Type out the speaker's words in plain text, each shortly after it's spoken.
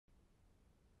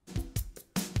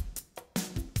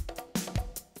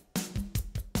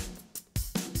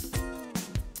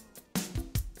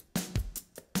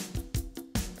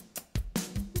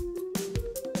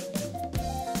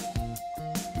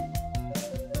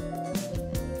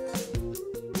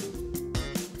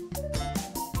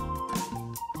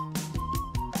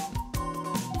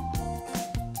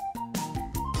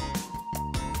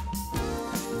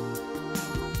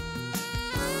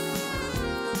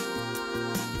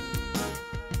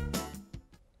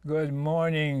Good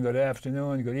morning, good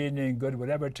afternoon, good evening, good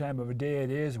whatever time of day it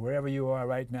is, wherever you are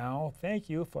right now. Thank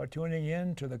you for tuning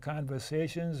in to the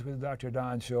Conversations with Dr.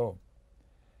 Don show.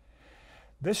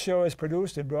 This show is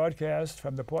produced and broadcast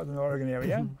from the Portland, Oregon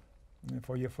area. And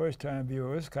for your first-time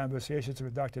viewers, Conversations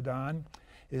with Dr. Don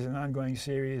is an ongoing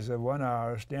series of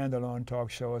one-hour standalone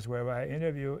talk shows where I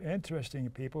interview interesting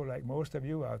people like most of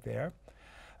you out there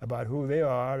about who they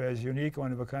are as unique,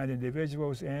 one-of-a-kind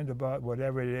individuals and about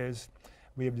whatever it is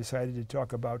we have decided to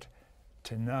talk about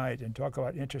tonight and talk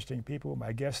about interesting people.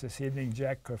 My guest this evening,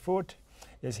 Jack Kerfoot,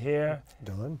 is here.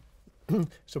 Don,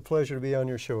 it's a pleasure to be on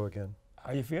your show again.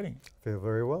 How are you feeling? Feel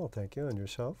very well, thank you. And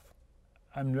yourself?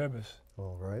 I'm nervous.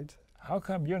 All right. How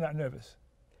come you're not nervous?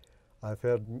 I've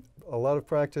had a lot of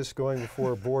practice going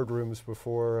before boardrooms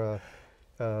before,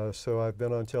 so I've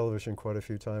been on television quite a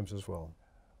few times as well.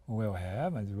 Well,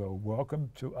 welcome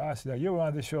to us. Now, you were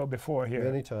on the show before here.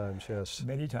 Many times, yes.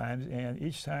 Many times, and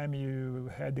each time you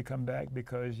had to come back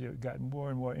because you got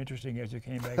more and more interesting as you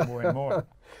came back more and more.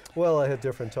 Well, I had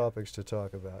different topics to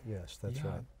talk about, yes, that's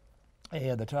right.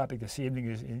 And the topic this evening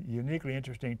is uniquely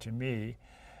interesting to me,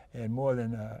 and more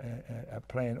than a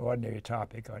plain ordinary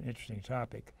topic or an interesting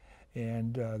topic.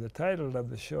 And the title of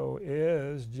the show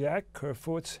is Jack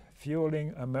Kerfoot's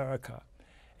Fueling America,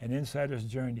 an Insider's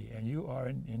Journey, and you are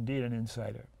indeed an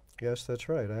insider. Yes, that's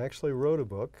right. I actually wrote a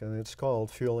book, and it's called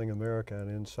Fueling America,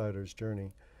 an Insider's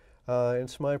Journey.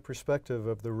 It's my perspective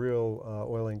of the real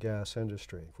oil and gas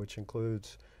industry, which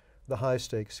includes the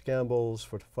high-stakes gambles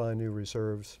to find new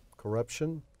reserves,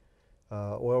 corruption,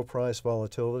 oil price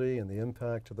volatility and the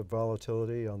impact of the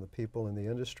volatility on the people in the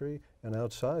industry and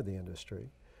outside the industry,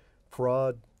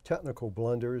 fraud, technical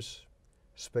blunders,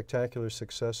 spectacular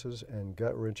successes, and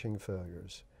gut-wrenching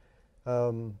failures.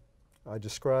 I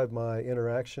describe my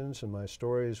interactions and my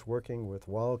stories working with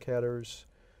wildcatters,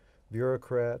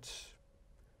 bureaucrats,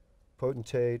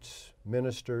 potentates,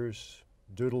 ministers,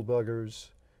 doodlebuggers,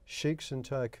 sheiks and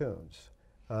tycoons,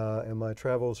 and my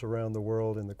travels around the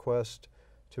world in the quest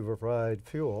to provide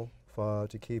fuel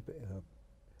to keep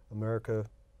America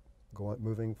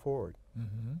moving forward.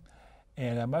 Mm-hmm.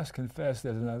 And I must confess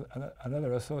there's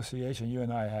another association you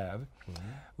and I have. Mm-hmm.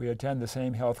 We attend the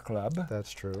same health club.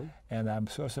 That's true. And I'm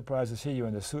so surprised to see you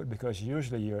in the suit because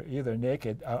usually you're either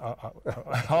naked,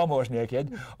 almost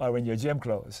naked, or in your gym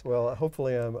clothes. Well,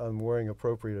 hopefully I'm wearing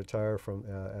appropriate attire from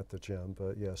at the gym,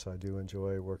 but yes, I do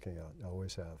enjoy working out. I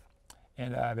always have.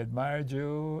 And I've admired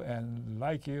you and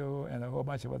like you and a whole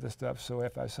bunch of other stuff. So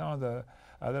if I sound a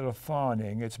little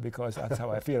fawning, it's because that's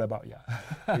how I feel about you.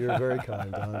 You're very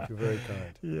kind, Don. You're very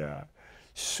kind. Yeah.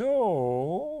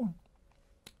 So,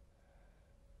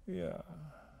 yeah.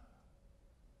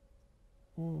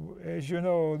 As you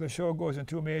know, the show goes in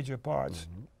two major parts.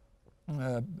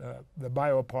 Mm-hmm. The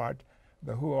bio part,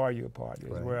 the who are you part, is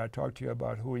right. Where I talk to you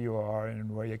about who you are and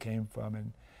where you came from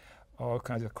and all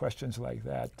kinds of questions like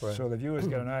that, right. So the viewers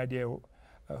get an idea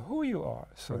who you are,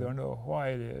 so right. They'll know why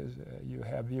it is you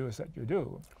have views that you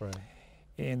do. Right.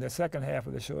 In the second half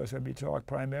of the show, it's going to be talked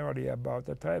primarily about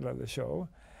the title of the show,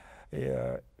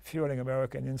 Fueling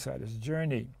America, an Insider's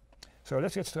Journey. So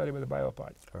let's get started with the bio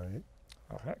part. All right.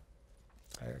 All right.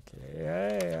 Okay.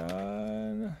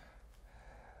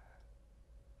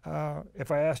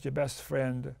 If I asked your best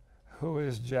friend, who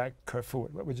is Jack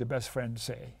Kerfoot, what would your best friend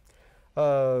say?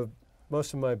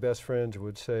 Most of my best friends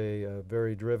would say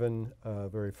very driven,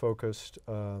 very focused,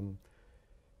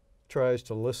 tries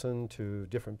to listen to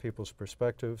different people's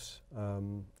perspectives,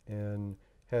 and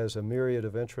has a myriad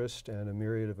of interests and a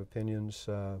myriad of opinions,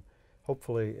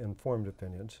 hopefully informed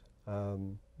opinions,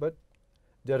 but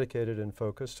dedicated and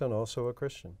focused, and also a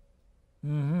Christian.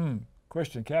 Mm-hmm.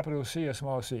 Christian, capital C or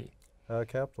small c?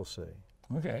 Capital C.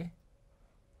 Okay.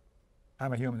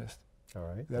 I'm a humanist. All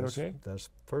right. Is that okay? That's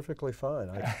perfectly fine.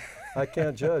 I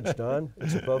can't judge, Don.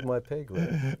 It's above my pay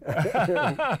grade.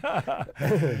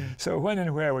 So when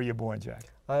and where were you born, Jack?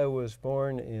 I was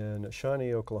born in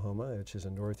Shawnee, Oklahoma, which is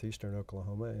in northeastern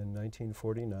Oklahoma, in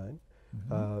 1949.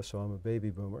 Mm-hmm. So I'm a baby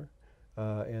boomer.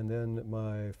 And then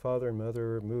my father and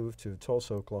mother moved to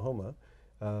Tulsa, Oklahoma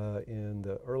in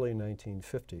the early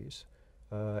 1950s.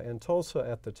 And Tulsa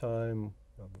at the time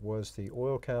was the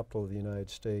oil capital of the United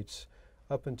States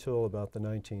up until about the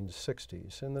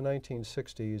 1960s. In the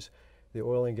 1960s, the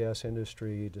oil and gas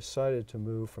industry decided to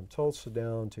move from Tulsa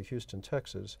down to Houston,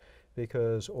 Texas,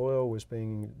 because oil was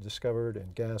being discovered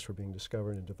and gas were being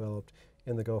discovered and developed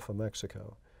in the Gulf of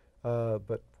Mexico.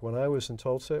 But when I was in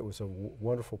Tulsa, it was a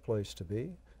wonderful place to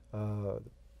be. There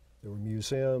were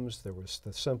museums, there was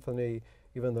the symphony,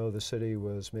 even though the city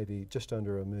was maybe just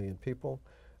under 1 million people.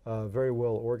 Very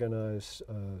well organized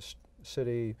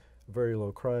city, very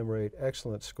low crime rate,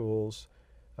 excellent schools.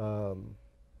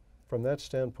 From that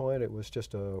standpoint, it was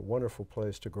just a wonderful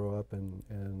place to grow up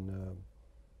and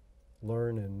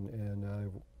learn, and I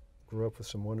grew up with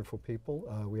some wonderful people.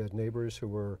 We had neighbors who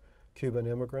were Cuban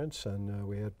immigrants, and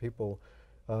we had people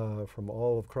from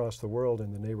all across the world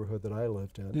in the neighborhood that I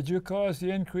lived in. Did you cause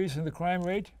the increase in the crime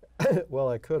rate? Well,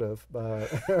 I could have.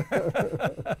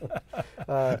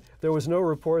 There was no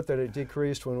report that it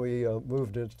decreased when we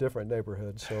moved into different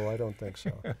neighborhoods, so I don't think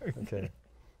so. Okay.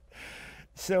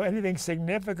 So anything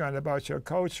significant about your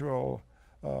cultural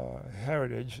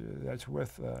heritage that's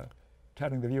worth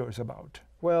telling the viewers about?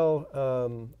 Well,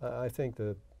 I think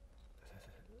that,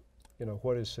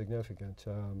 what is significant.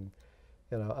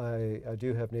 I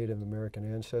do have Native American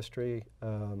ancestry. I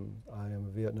am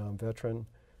a Vietnam veteran,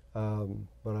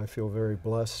 but I feel very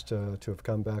blessed to have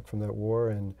come back from that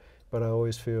war. But I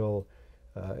always feel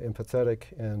empathetic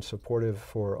and supportive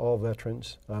for all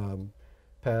veterans,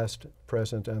 past,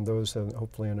 present, and those that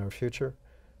hopefully in our future.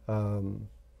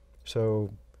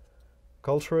 So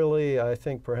culturally, I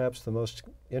think perhaps the most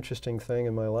interesting thing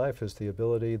in my life is the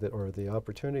ability or the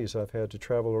opportunities I've had to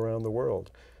travel around the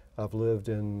world. I've lived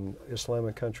in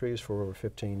Islamic countries for over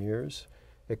 15 years.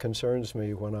 It concerns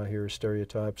me when I hear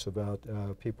stereotypes about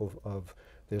people of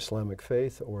the Islamic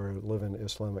faith or live in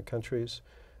Islamic countries.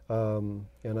 And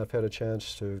I've had a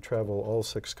chance to travel all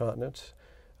 6 continents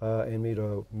and meet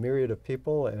a myriad of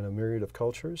people and a myriad of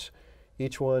cultures.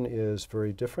 Each one is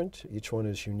very different, each one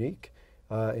is unique,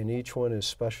 and each one is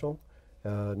special.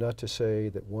 Not to say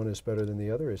that one is better than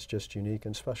the other, it's just unique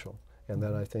and special. And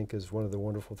that, I think, is one of the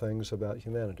wonderful things about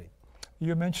humanity.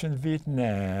 You mentioned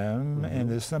Vietnam, and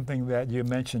there's something that you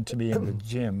mentioned to me in the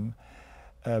gym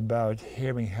about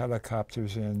hearing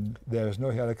helicopters, and there's no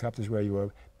helicopters where you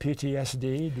were.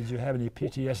 PTSD? Did you have any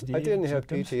PTSD? I didn't have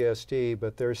symptoms? PTSD,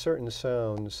 but there are certain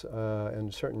sounds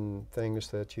and certain things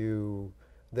that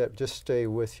just stay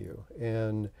with you.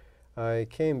 And I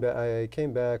came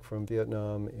back from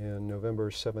Vietnam in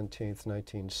November 17th,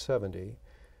 1970.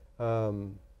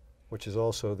 Which is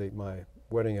also my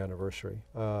wedding anniversary,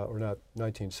 or not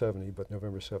 1970, but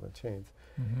November 17th.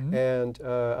 And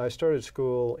I started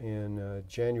school in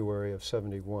January of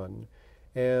 71.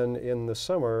 And in the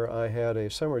summer, I had a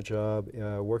summer job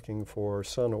working for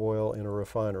Sun Oil in a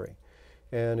refinery.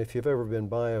 And if you've ever been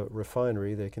by a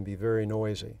refinery, they can be very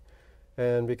noisy.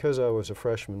 And because I was a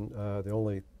freshman, the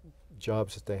only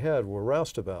jobs that they had were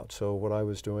roustabouts. So what I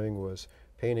was doing was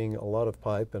painting a lot of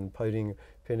pipe and painting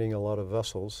a lot of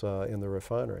vessels in the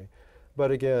refinery. But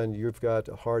again, you've got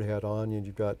a hard hat on and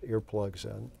you've got earplugs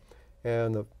in.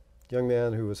 And the young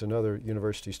man who was another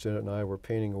university student and I were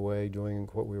painting away, doing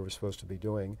what we were supposed to be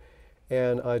doing.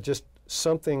 And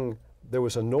there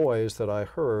was a noise that I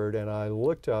heard, and I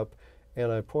looked up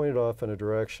and I pointed off in a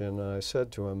direction, and I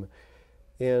said to him,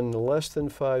 in less than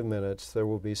 5 minutes, there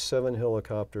will be 5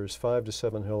 to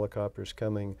 7 helicopters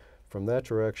coming from that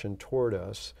direction toward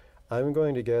us. I'm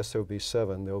going to guess there will be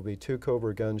 7. There will be 2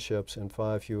 Cobra gunships and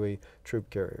 5 Huey troop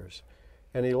carriers.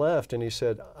 And he laughed and he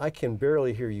said, I can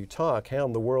barely hear you talk. How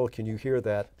in the world can you hear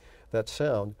that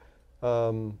sound?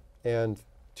 And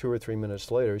 2 or 3 minutes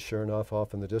later, sure enough,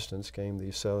 off in the distance came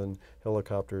these 7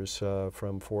 helicopters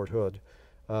from Fort Hood.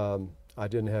 I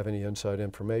didn't have any inside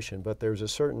information, but there's a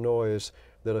certain noise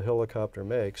that a helicopter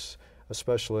makes,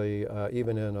 especially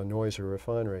even in a noisy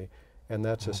refinery. And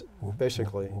that's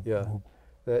basically, yeah.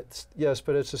 Yes,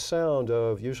 but it's a sound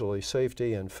of usually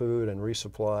safety and food and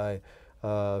resupply.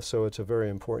 So it's a very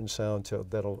important sound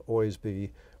that'll always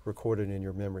be recorded in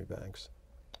your memory banks.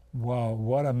 Wow,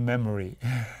 what a memory.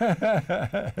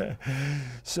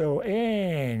 So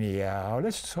anyhow,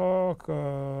 let's talk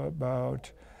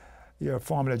about your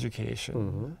formal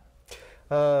education.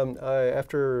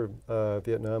 After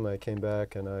Vietnam, I came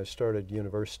back and I started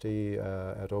university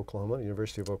at Oklahoma,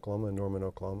 University of Oklahoma in Norman,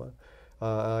 Oklahoma.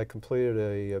 I completed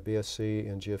a BSc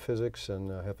in geophysics,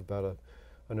 and I have about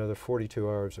another 42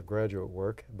 hours of graduate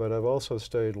work. But I've also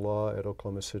studied law at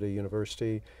Oklahoma City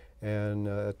University and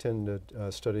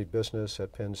studied business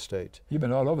at Penn State. You've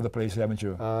been all over the place, haven't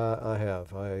you? I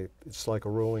have. It's like a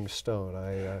rolling stone.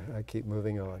 I keep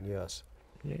moving on, yes.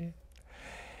 Yeah.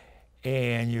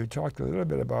 And you talked a little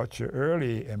bit about your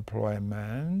early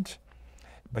employment,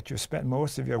 but you spent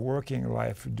most of your working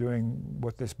life doing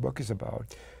what this book is about.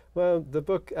 Well, the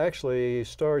book actually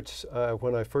starts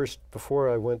before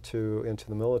I went into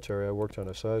the military, I worked on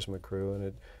a seismic crew, and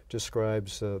it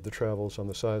describes the travels on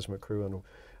the seismic crew and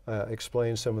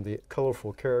explains some of the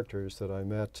colorful characters that I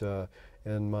met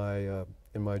in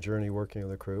my journey working on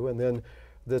the crew. And then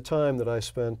the time that I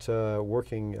spent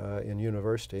working in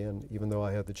university, and even though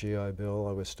I had the GI Bill,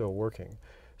 I was still working.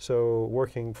 So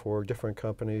working for different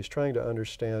companies, trying to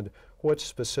understand what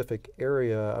specific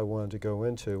area I wanted to go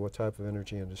into, what type of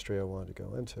energy industry I wanted to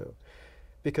go into.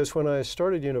 Because when I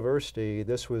started university,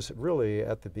 this was really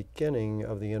at the beginning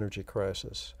of the energy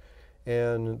crisis.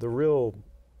 And the real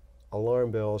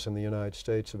alarm bells in the United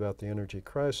States about the energy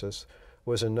crisis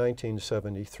was in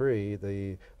 1973,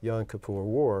 the Yom Kippur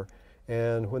War.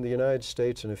 And when the United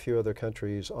States and a few other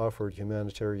countries offered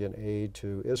humanitarian aid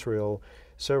to Israel,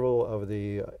 several of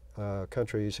the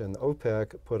countries in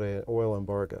OPEC put an oil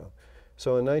embargo.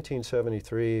 So in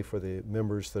 1973, for the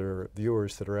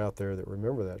viewers that are out there that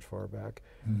remember that far back,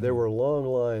 there were long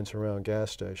lines around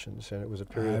gas stations, and it was a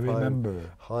period of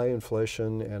high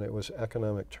inflation, and it was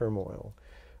economic turmoil.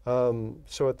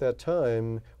 So at that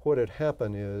time, what had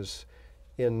happened is,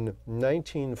 in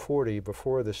 1940,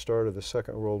 before the start of the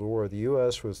Second World War, the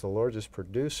U.S. was the largest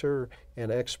producer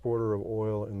and exporter of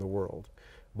oil in the world.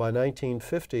 By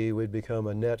 1950, we'd become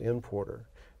a net importer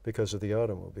because of the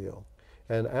automobile.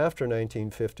 And after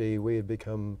 1950, we had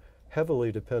become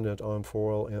heavily dependent on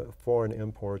foreign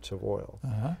imports of oil.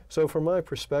 So from my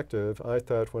perspective, I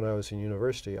thought when I was in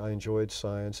university, I enjoyed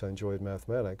science, I enjoyed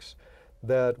mathematics,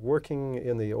 that working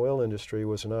in the oil industry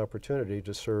was an opportunity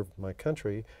to serve my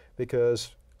country,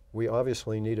 because we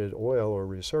obviously needed oil or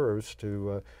reserves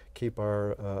to keep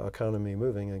our economy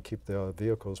moving and keep the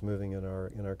vehicles moving in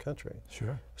our country.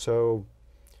 Sure. So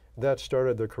that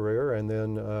started the career, and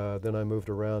then I moved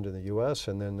around in the U.S.,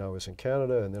 and then I was in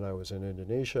Canada, and then I was in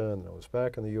Indonesia, and then I was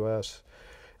back in the U.S.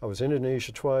 I was in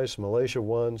Indonesia twice, Malaysia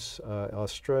once,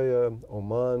 Australia,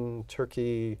 Oman,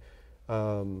 Turkey,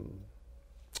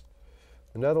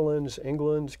 Netherlands,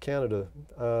 England, Canada,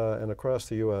 and across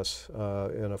the U.S.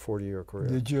 In a 40-year career.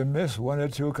 Did you miss one or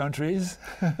two countries?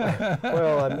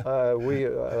 Well,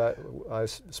 I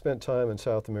spent time in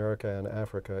South America and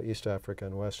Africa, East Africa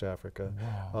and West Africa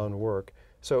on work.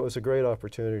 So it was a great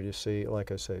opportunity to see,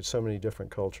 like I say, so many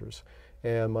different cultures.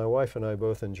 And my wife and I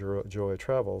both enjoy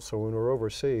travel. So when we're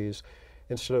overseas,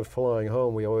 instead of flying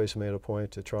home, we always made a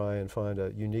point to try and find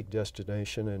a unique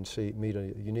destination and meet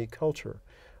a unique culture.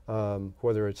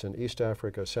 Whether it's in East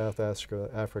Africa, South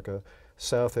Africa,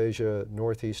 South Asia,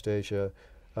 Northeast Asia,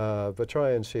 but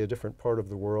try and see a different part of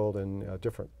the world and a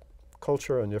different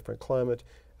culture and different climate,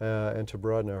 and to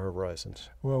broaden our horizons.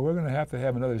 Well, we're going to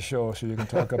have another show so you can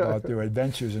talk about your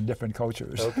adventures in different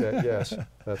cultures. Okay, yes,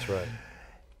 that's right.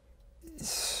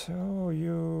 So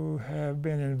you have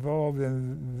been involved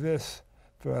in this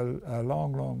for a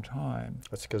long, long time.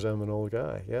 That's because I'm an old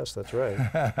guy. Yes, that's right.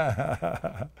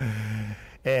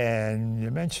 And you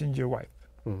mentioned your wife.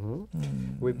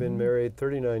 We've been married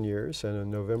 39 years, and on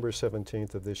November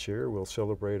 17th of this year, we'll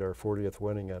celebrate our 40th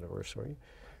wedding anniversary.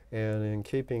 And in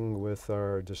keeping with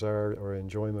our desire or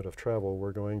enjoyment of travel,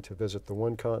 we're going to visit the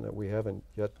one continent we haven't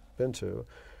yet been to,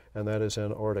 and that is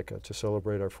Antarctica, to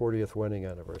celebrate our 40th wedding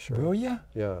anniversary. Will ya?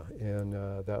 Yeah, and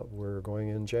that we're going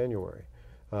in January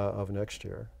of next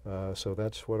year. So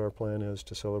that's what our plan is,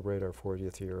 to celebrate our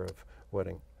 40th year of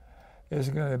wedding. Is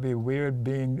it going to be weird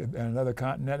being in another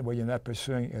continent where you're not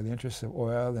pursuing the interests of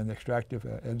oil and extractive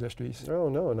industries? Oh,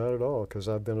 no, not at all, because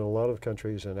I've been in a lot of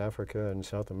countries in Africa and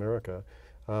South America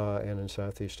and in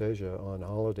Southeast Asia on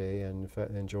holiday, and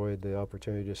enjoyed the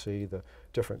opportunity to see the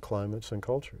different climates and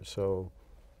cultures. So,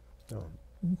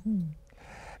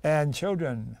 And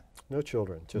children? No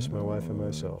children, just my wife and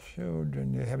myself.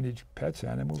 Children. Do you have any pets,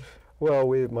 animals? Well,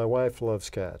 my wife loves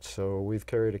cats, so we've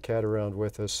carried a cat around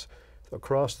with us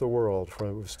across the world,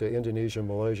 from to Indonesia,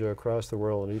 Malaysia, across the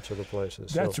world, in each of the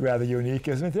places. That's rather unique,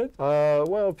 isn't it?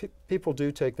 Well, people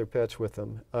do take their pets with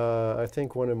them. I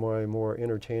think one of my more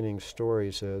entertaining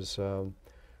stories is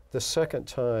the second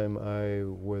time I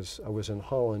was in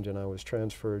Holland, and I was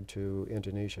transferred to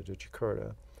Indonesia, to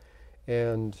Jakarta.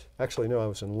 And actually, no, I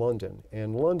was in London.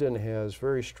 And London has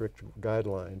very strict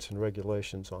guidelines and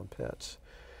regulations on pets.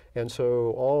 And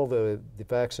so all the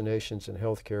vaccinations and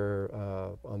health care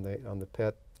on the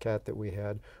pet cat that we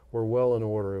had were well in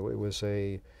order. It was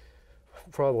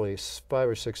probably 5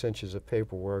 or 6 inches of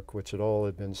paperwork, which all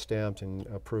had been stamped and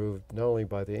approved, not only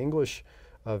by the English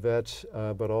vets,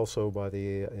 but also by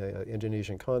the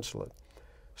Indonesian consulate.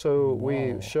 So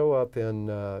we show up in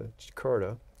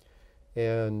Jakarta,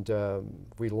 and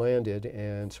we landed,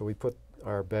 and so we put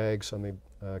our bags on the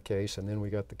case, and then we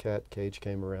got the cat cage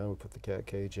came around. We put the cat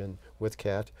cage in with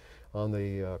cat on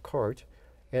the cart.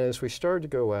 And as we started to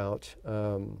go out,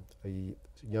 a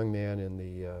young man in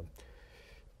the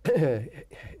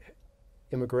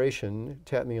immigration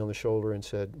tapped me on the shoulder and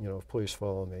said, please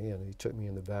follow me. And he took me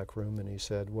in the back room, and he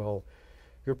said, well,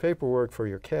 your paperwork for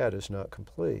your cat is not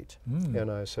complete. And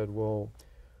I said, well,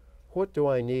 what do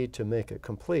I need to make it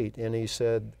complete? And he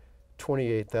said,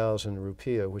 28,000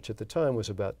 rupiah, which at the time was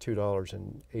about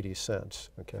 $2.80,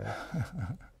 okay?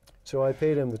 So I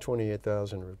paid him the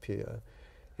 28,000 rupiah.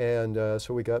 And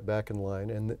so we got back in line.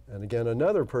 And again,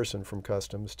 another person from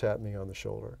customs tapped me on the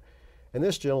shoulder. And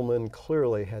this gentleman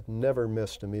clearly had never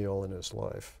missed a meal in his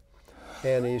life.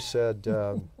 And he said,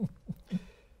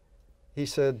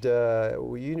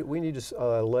 we need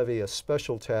to levy a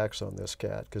special tax on this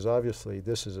cat, because obviously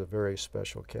this is a very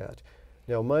special cat.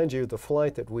 Now, mind you, the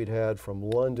flight that we'd had from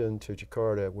London to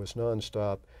Jakarta was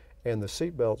nonstop, and the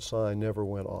seatbelt sign never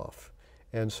went off.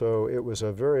 And so it was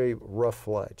a very rough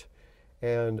flight.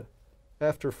 And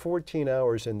after 14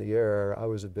 hours in the air, I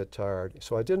was a bit tired.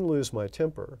 So I didn't lose my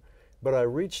temper, but I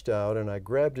reached out and I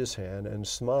grabbed his hand and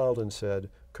smiled and said,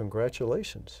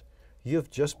 "Congratulations,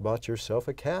 you've just bought yourself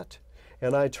a cat."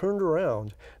 And I turned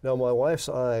around. Now, my wife's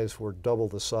eyes were double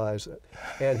the size,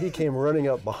 and he came running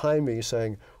up behind me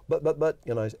saying, but,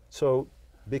 and so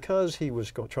because he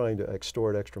was trying to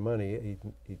extort extra money,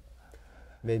 he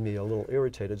made me a little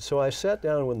irritated. So I sat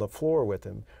down on the floor with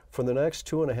him for the next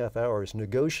 2.5 hours,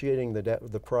 negotiating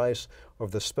the price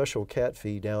of the special cat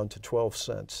fee down to 12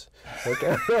 cents.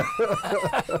 Okay?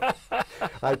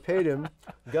 I paid him,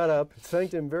 got up,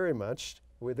 thanked him very much.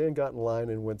 We then got in line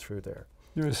and went through there.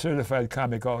 You're a certified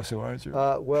comic also, aren't you?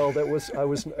 Well, I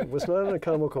was not in a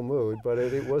comical mood, but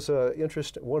it was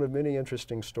one of many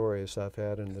interesting stories I've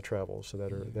had in the travels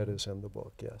that is in the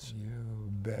book. Yes. You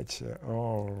betcha.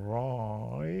 All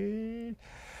right.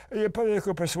 Your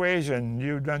political persuasion.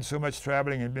 You've done so much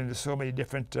traveling and been to so many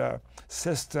different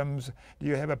systems. Do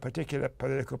you have a particular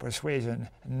political persuasion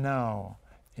now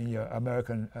in your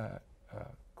American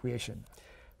creation?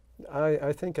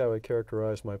 I think I would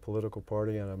characterize my political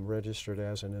party, and I'm registered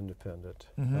as an independent.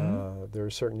 Mm-hmm. There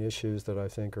are certain issues that I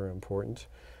think are important.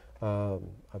 I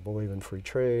believe in free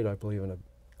trade. I believe in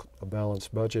a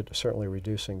balanced budget, certainly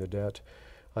reducing the debt.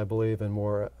 I believe in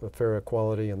more fair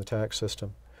equality in the tax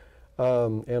system.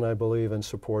 And I believe in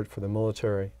support for the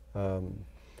military. And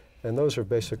those are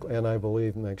basically, and I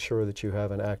believe make sure that you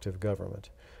have an active government.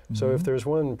 Mm-hmm. So if there's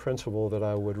one principle that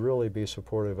I would really be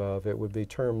supportive of, it would be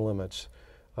term limits.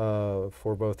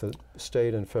 For both the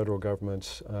state and federal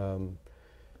governments,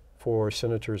 for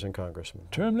senators and congressmen.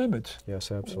 Term limits?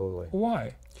 Yes, absolutely.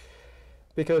 Why?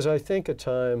 Because I think at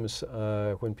times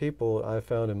when people, I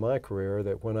found in my career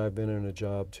that when I've been in a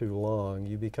job too long,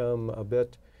 you become a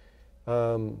bit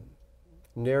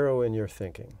narrow in your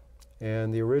thinking.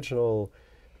 And the original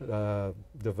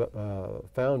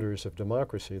founders of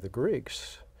democracy, the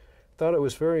Greeks, thought it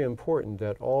was very important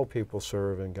that all people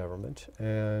serve in government,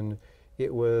 and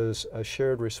it was a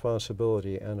shared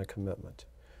responsibility and a commitment.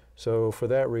 So for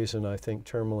that reason, I think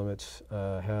term limits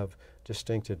have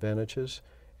distinct advantages,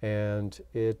 and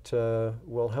it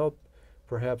will help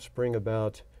perhaps bring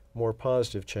about more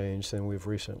positive change than we've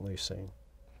recently seen.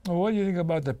 Well, what do you think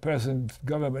about the present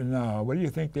government now? What do you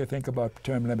think they think about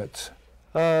term limits?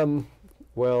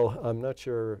 Well, I'm not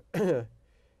sure.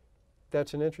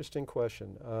 That's an interesting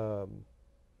question.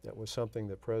 That was something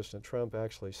that President Trump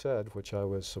actually said, which I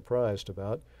was surprised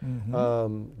about.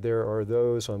 Mm-hmm. There are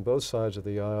those on both sides of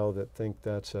the aisle that think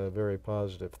that's a very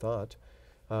positive thought.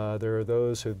 There are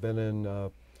those who've been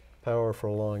in power for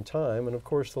a long time, and of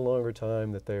course the longer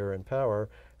time that they are in power,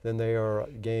 then they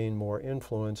gain more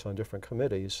influence on different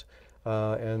committees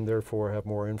and therefore have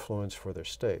more influence for their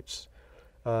states.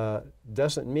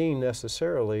 Doesn't mean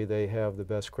necessarily they have the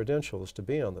best credentials to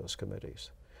be on those committees.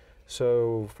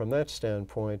 So from that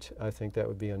standpoint, I think that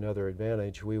would be another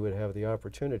advantage. We would have the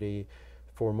opportunity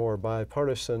for more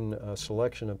bipartisan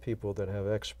selection of people that have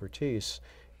expertise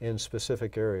in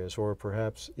specific areas, or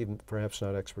perhaps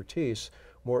not expertise,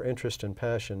 more interest and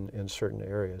passion in certain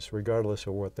areas, regardless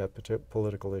of what that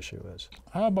political issue is.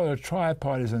 How about a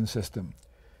tripartisan system?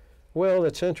 Well,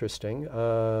 it's interesting.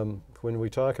 When we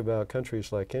talk about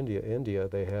countries like India,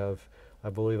 they have, I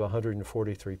believe,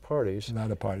 143 parties. A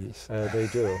lot of parties. They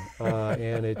do.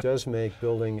 And it does make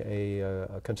building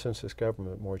a consensus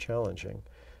government more challenging.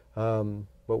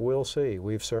 But we'll see.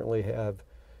 We've certainly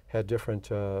had different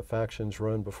factions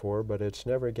run before, but it's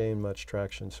never gained much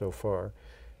traction so far.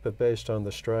 But based on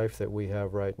the strife that we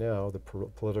have right now, the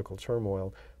political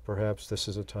turmoil, perhaps this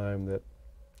is a time that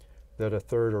a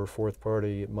third or fourth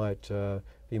party might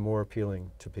be more appealing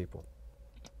to people.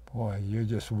 Boy, you're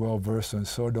just well-versed on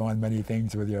so darn many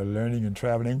things with your learning and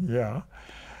traveling. Yeah.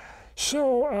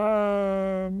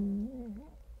 So,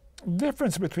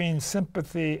 difference between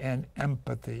sympathy and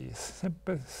empathy.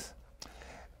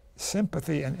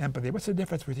 Sympathy and empathy. What's the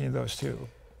difference between those two?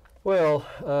 Well,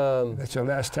 that's your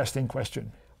last testing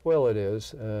question. Well, it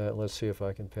is. Let's see if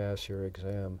I can pass your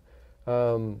exam.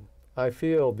 I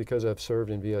feel because I've served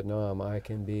in Vietnam, I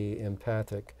can be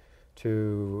empathic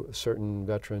to certain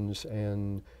veterans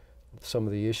and some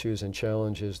of the issues and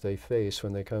challenges they face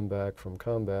when they come back from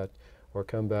combat or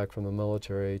come back from the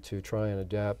military to try and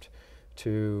adapt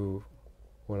to,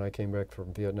 when I came back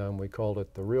from Vietnam, we called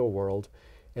it the real world,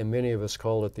 and many of us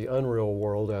called it the unreal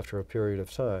world after a period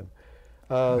of time.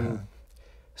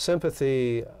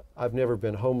 Sympathy, I've never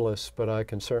been homeless, but I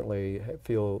can certainly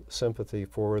feel sympathy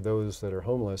for those that are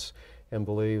homeless and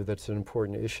believe that's an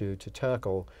important issue to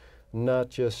tackle, not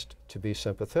just to be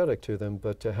sympathetic to them,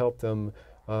 but to help them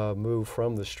move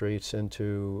from the streets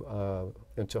into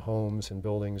homes and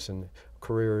buildings and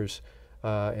careers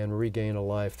and regain a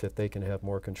life that they can have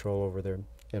more control over their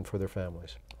and for their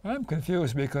families. I'm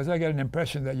confused because I get an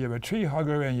impression that you're a tree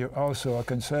hugger and you're also a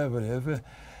conservative,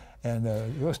 and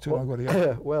those two don't go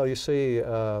together. Well, you see,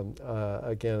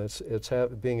 again,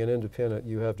 being an independent,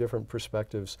 you have different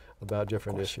perspectives about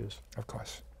different issues. Of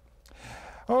course.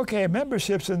 Okay,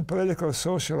 memberships in political,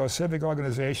 social, or civic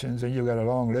organizations, and you've got a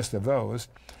long list of those.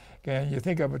 Can you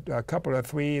think of a couple or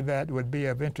three that would be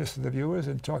of interest to the viewers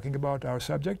in talking about our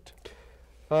subject?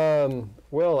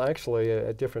 Well, actually,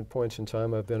 at different points in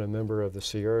time, I've been a member of the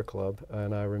Sierra Club,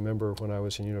 and I remember when I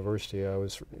was in university, I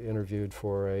was interviewed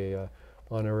for a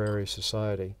honorary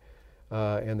society,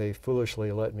 and they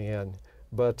foolishly let me in.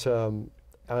 But, and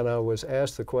I was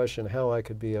asked the question how I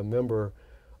could be a member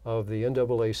of the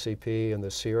NAACP and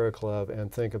the Sierra Club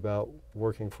and think about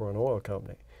working for an oil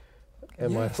company.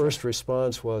 And my first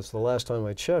response was, the last time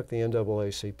I checked, the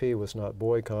NAACP was not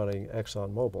boycotting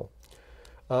ExxonMobil,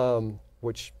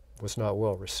 which was not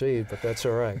well received, but that's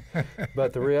all right.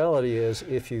 But the reality is,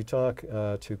 if you talk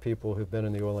to people who've been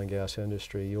in the oil and gas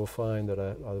industry, you'll find that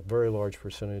a very large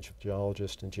percentage of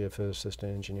geologists and geophysicists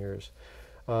and engineers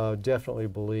definitely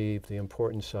believe the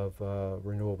importance of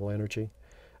renewable energy.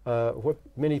 What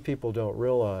many people don't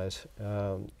realize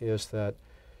is that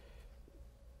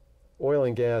oil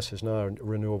and gas is not a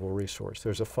renewable resource.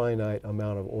 There's a finite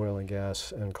amount of oil and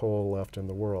gas and coal left in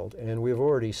the world. And we've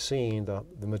already seen the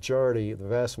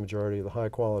vast majority of the high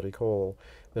quality coal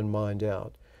been mined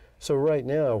out. So right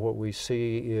now what we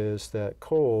see is that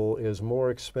coal is more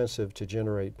expensive to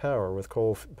generate power with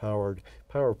coal-powered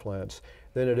power plants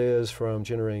than it is from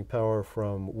generating power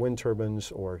from wind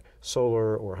turbines or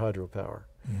solar or hydropower.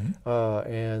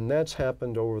 Mm-hmm. And that's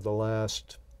happened over the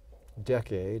last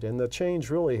decade, and the change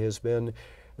really has been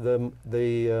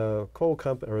the coal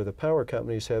company or the power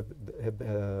companies have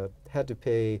had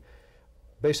to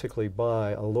basically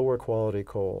buy a lower quality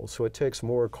coal, so it takes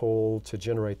more coal to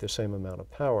generate the same amount of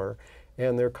power,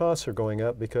 and their costs are going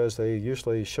up because they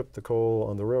usually ship the coal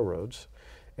on the railroads,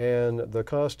 and the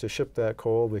cost to ship that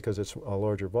coal, because it's a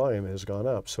larger volume, has gone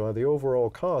up. So the overall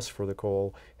cost for the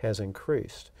coal has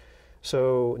increased.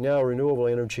 So now renewable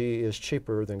energy is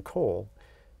cheaper than coal.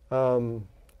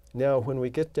 Now, when we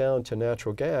get down to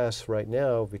natural gas right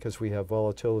now, because we have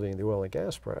volatility in the oil and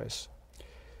gas price,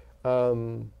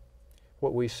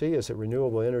 what we see is that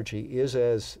renewable energy is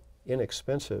as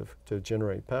inexpensive to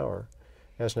generate power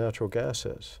as natural gas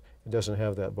is. It doesn't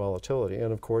have that volatility,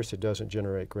 and of course it doesn't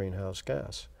generate greenhouse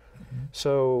gas. Mm-hmm.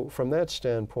 So from that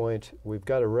standpoint, we've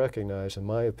got to recognize, in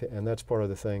my opinion, and that's part of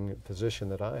the position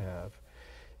that I have,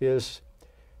 is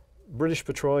British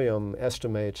Petroleum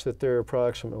estimates that there are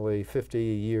approximately 50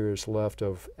 years left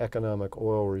of economic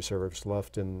oil reserves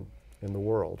left in the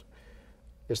world.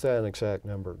 Is that an exact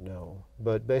number? No.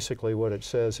 But basically what it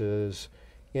says is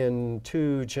in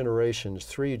 2 generations,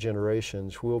 3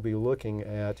 generations, we'll be looking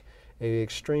at an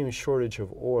extreme shortage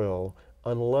of oil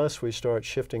unless we start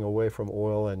shifting away from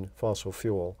oil and fossil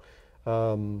fuel,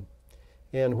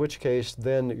 in which case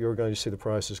then you're going to see the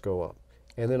prices go up.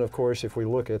 And then of course if we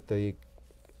look at the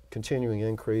continuing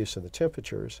increase in the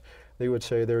temperatures, they would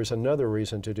say there's another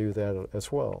reason to do that as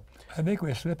well. I think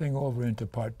we're slipping over into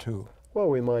part 2. Well,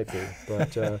 we might be,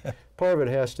 but part of it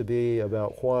has to be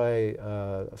about why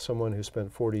someone who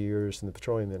spent 40 years in the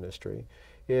petroleum industry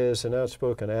is an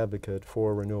outspoken advocate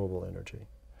for renewable energy.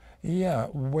 Yeah,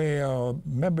 well,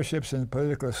 memberships in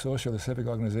political, social, or civic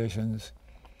organizations,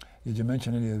 did you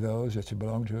mention any of those that you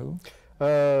belong to? I'm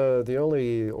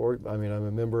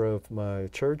a member of my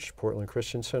church, Portland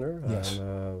Christian Center. Yes. I'm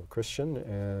a Christian,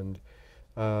 and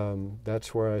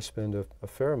that's where I spend a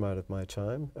fair amount of my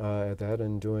time at that,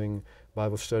 and doing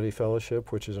Bible Study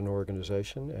Fellowship, which is an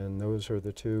organization, and those are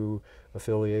the 2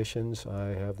 affiliations I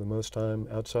have the most time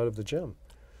outside of the gym.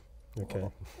 Okay.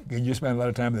 Oh. You spend a lot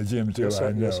of time in the gym too, yes,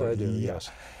 I know. Yes, I do, yes.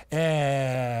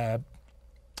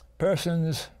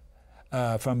 Persons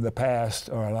from the past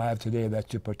or alive today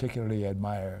that you particularly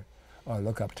admire or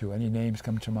look up to? Any names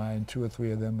come to mind, 2 or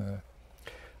 3 of them?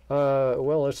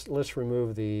 Well, let's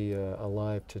remove the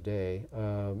alive today.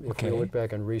 If we look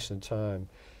back in recent time,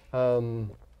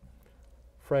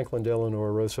 Franklin Delano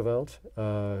Roosevelt,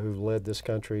 who led this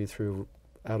country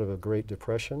out of a Great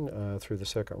Depression through the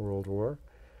Second World War.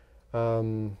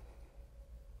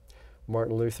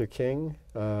 Martin Luther King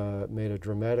made a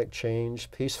dramatic change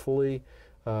peacefully,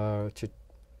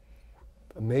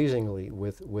 amazingly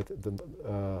with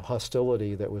the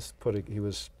hostility that was he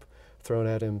was thrown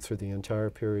at him through the entire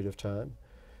period of time.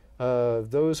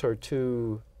 Those are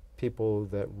two people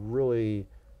that really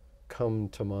come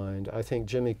to mind. I think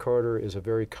Jimmy Carter is a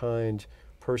very kind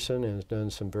person and has done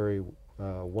some very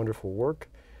wonderful work.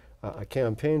 I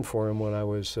campaigned for him when I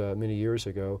was many years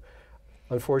ago.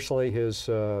 Unfortunately, his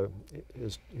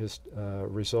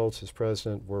results as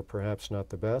president were perhaps not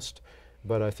the best,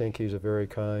 but I think he's a very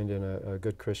kind and a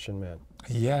good Christian man.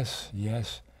 Yes,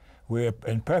 yes. We're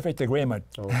in perfect agreement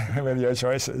with your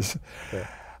choices. Yeah.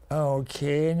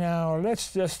 Okay, now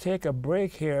let's just take a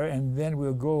break here and then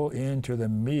we'll go into the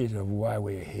meat of why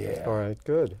we're here. All right,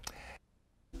 good.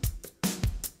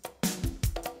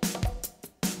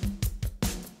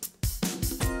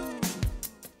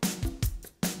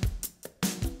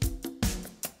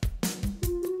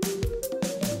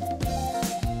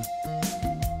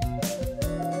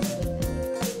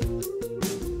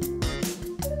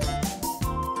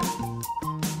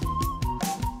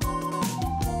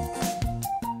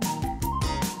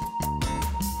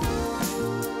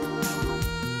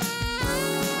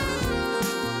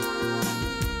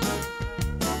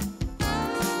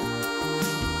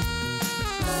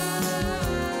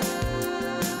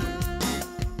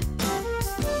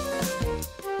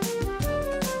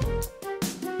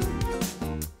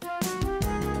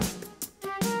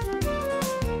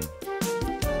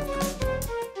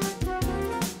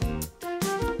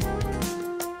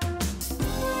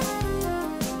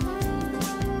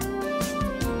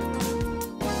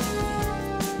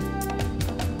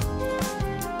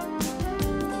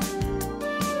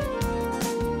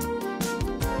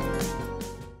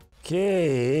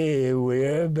 Okay,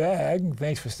 we're back.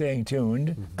 Thanks for staying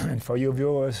tuned. And for you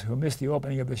viewers who missed the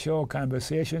opening of the show,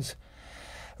 Conversations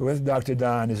with Dr.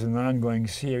 Don is an ongoing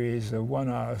series of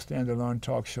one-hour standalone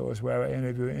talk shows where I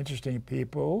interview interesting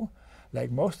people,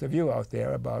 like most of you out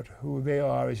there, about who they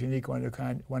are as unique,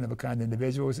 one-of-a-kind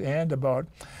individuals, and about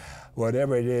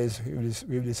whatever it is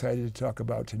we've decided to talk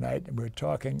about tonight. And we're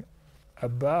talking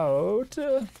about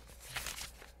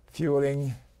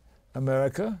Fueling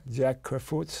America, Jack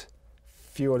Kerfoot's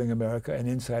Fueling America, an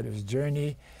Insider's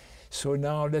Journey. So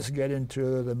now let's get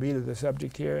into the meat of the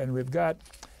subject here, and we've got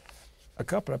a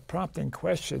couple of prompting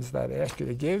questions that I ask you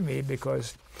to give me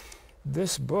because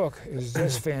this book is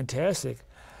just fantastic.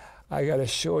 I got to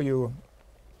show you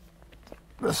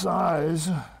the size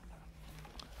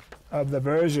of the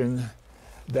version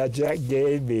that Jack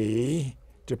gave me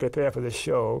to prepare for the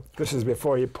show. This is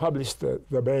before he published the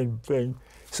main thing.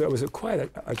 So it was quite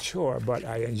a chore, but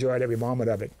I enjoyed every moment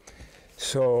of it.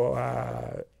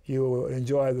 So you will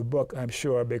enjoy the book, I'm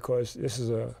sure, because this is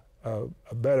a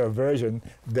better version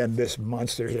than this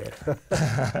monster here.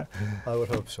 I would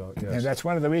hope so, yes. And that's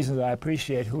one of the reasons I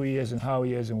appreciate who he is and how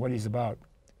he is and what he's about.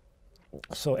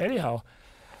 So anyhow,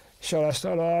 shall I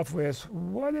start off with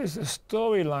what is the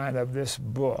storyline of this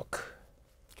book?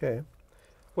 Okay.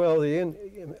 Well,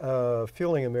 the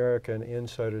Fueling America, an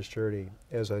Insider's Journey,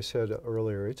 as I said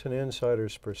earlier, it's an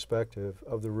insider's perspective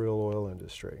of the real oil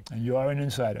industry. And you are an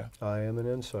insider. I am an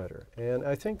insider. And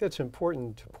I think that's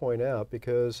important to point out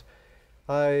because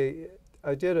I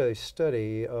did a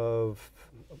study of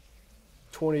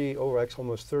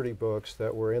almost 30 books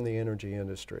that were in the energy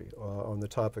industry on the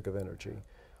topic of energy.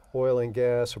 Oil and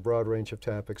gas, a broad range of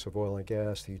topics of oil and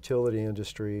gas, the utility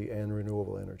industry, and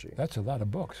renewable energy. That's a lot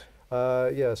of books.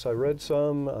 Yes, I read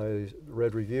some, I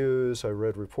read reviews, I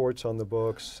read reports on the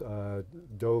books,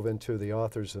 dove into the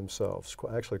authors themselves,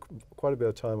 actually quite a bit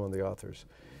of time on the authors.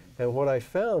 And what I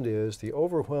found is the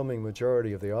overwhelming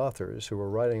majority of the authors who were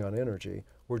writing on energy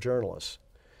were journalists.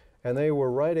 And they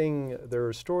were writing,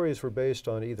 their stories were based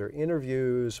on either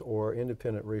interviews or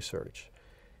independent research.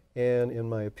 And in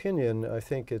my opinion, I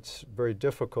think it's very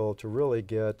difficult to really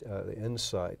get the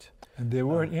insight. And they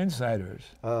weren't insiders.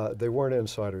 They weren't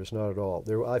insiders, not at all.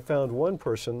 I found one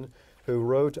person who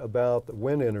wrote about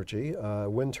wind energy,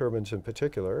 wind turbines in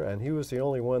particular, and he was the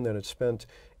only one that had spent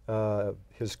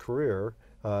his career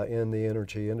in the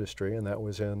energy industry, and that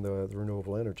was in the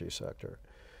renewable energy sector.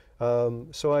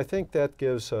 So I think that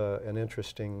gives an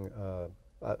interesting,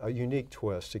 a unique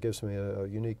twist. It gives me a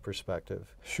unique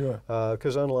perspective. Sure.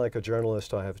 Because unlike a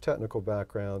journalist, I have technical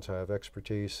backgrounds, I have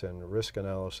expertise in risk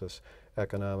analysis,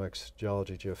 economics,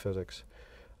 geology, geophysics.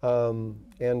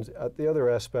 And the other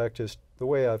aspect is, the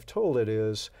way I've told it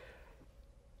is,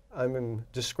 I'm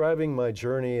describing my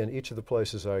journey in each of the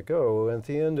places I go, and at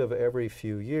the end of every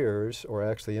few years, or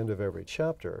actually the end of every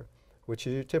chapter, which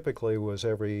typically was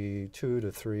every 2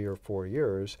 to 3 or 4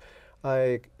 years,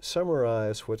 I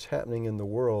summarize what's happening in the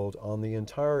world on the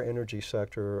entire energy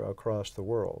sector across the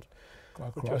world.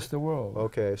 Across the world.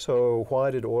 Okay, so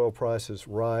why did oil prices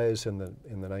rise in the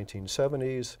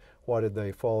 1970s? Why did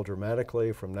they fall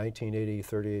dramatically from 1980,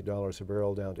 $38 a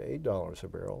barrel down to $8 a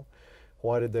barrel?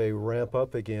 Why did they ramp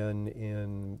up again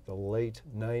in the late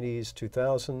 90s,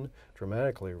 2000,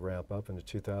 dramatically ramp up into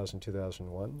 2000,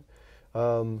 2001?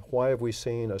 Why have we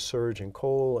seen a surge in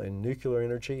coal and nuclear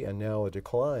energy and now a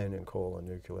decline in coal and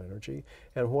nuclear energy?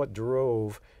 And what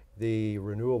drove the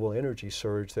renewable energy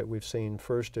surge that we've seen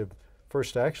first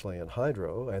actually in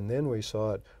hydro, and then we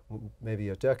saw it maybe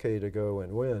a decade ago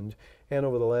in wind, and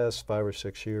over the last 5 or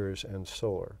 6 years in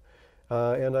solar.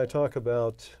 And I talk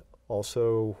about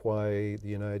also why the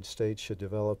United States should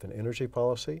develop an energy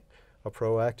policy, a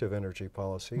proactive energy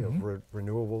policy of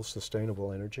renewable,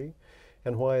 sustainable energy,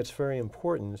 and why it's very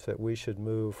important that we should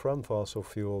move from fossil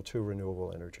fuel to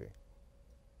renewable energy.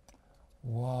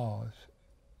 Wow.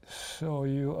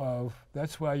 So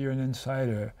that's why you're an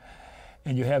insider.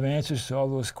 And you have answers to all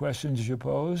those questions you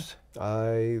posed?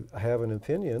 I have an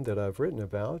opinion that I've written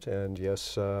about, and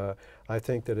yes, I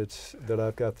think that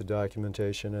I've got the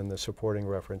documentation and the supporting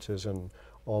references in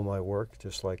all my work,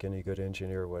 just like any good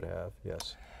engineer would have,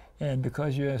 yes. And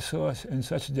because you're in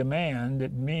such demand,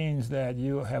 it means that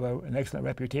you have an excellent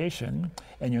reputation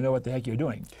and you know what the heck you're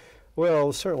doing.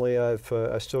 Well, certainly I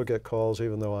still get calls,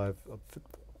 even though I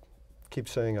keep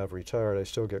saying I've retired, I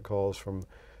still get calls from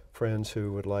friends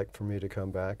who would like for me to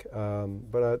come back.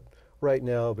 But right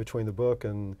now, between the book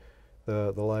and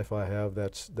the life I have,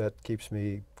 that keeps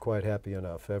me quite happy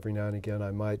enough. Every now and again,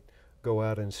 I might go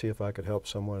out and see if I could help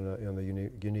someone in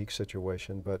a unique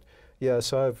situation. But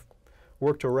yes, I've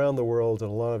worked around the world in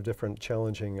a lot of different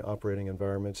challenging operating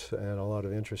environments and a lot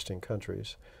of interesting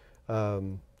countries.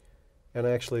 And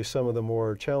actually, some of the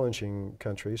more challenging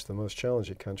countries, the most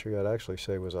challenging country I'd actually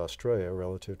say was Australia,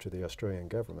 relative to the Australian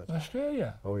government.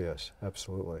 Australia? Oh yes,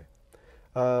 absolutely.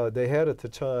 They had at the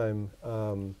time,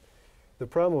 the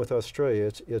problem with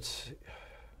Australia,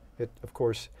 of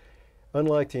course,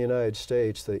 unlike the United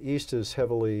States, the east is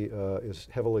heavily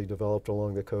developed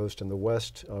along the coast, and the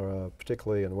west,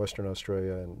 particularly in Western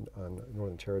Australia and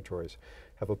Northern Territories,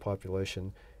 have a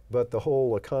population. But the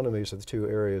whole economies of the two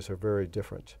areas are very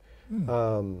different.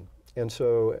 And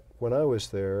so when I was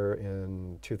there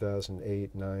in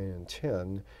 2008, 9, and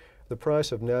 10, the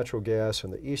price of natural gas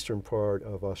in the eastern part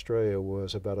of Australia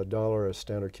was about $1 a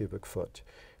standard cubic foot,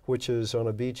 which is on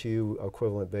a BTU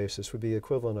equivalent basis would be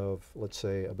equivalent of, let's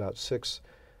say, about $6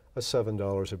 or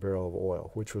 $7 a barrel of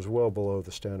oil, which was well below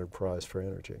the standard price for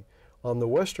energy. On the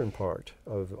western part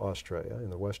of Australia, in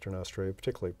the Western Australia,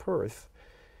 particularly Perth,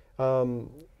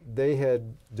 they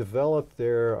had developed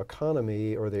their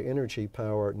economy or their energy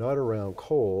power not around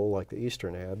coal like the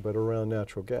Eastern had, but around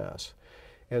natural gas.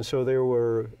 And so there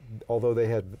were, although they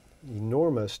had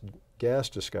enormous gas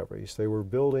discoveries, they were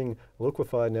building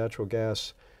liquefied natural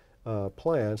gas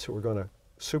plants that were going to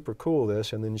supercool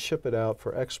this and then ship it out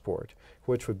for export,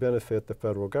 which would benefit the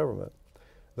federal government.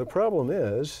 The problem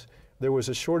is there was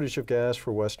a shortage of gas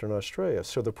for Western Australia.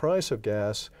 So the price of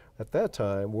gas at that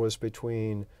time was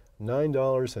between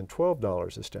 $9 and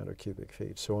 $12 a standard cubic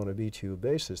feet. So on a BTU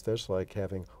basis, that's like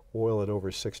having oil at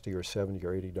over $60 or $70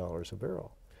 or $80 a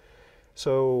barrel.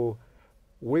 So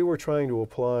we were trying to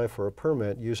apply for a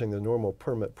permit using the normal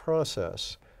permit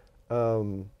process,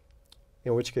 in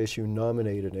which case you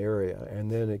nominate an area,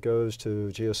 and then it goes to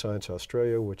Geoscience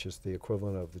Australia, which is the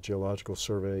equivalent of the Geological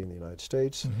Survey in the United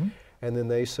States, and then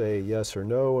they say yes or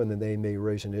no, and then they may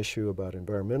raise an issue about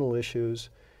environmental issues.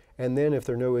 And then if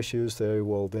there are no issues, they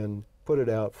will then put it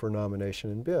out for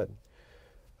nomination and bid.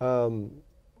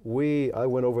 I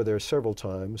went over there several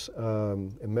times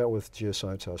and met with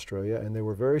Geoscience Australia, and they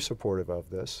were very supportive of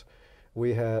this. I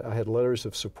had letters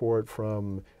of support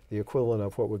from the equivalent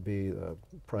of what would be the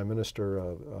Prime Minister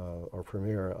or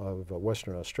Premier of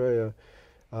Western Australia,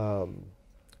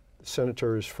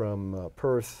 senators from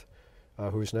Perth,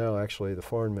 who's now actually the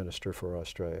Foreign Minister for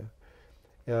Australia.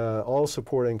 All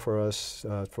supporting for us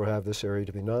for have this area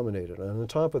to be nominated. And on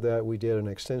top of that, we did an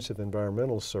extensive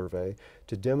environmental survey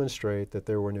to demonstrate that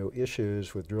there were no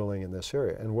issues with drilling in this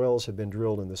area, and wells had been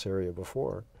drilled in this area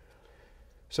before.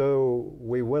 So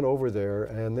we went over there,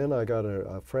 and then I got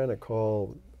a frantic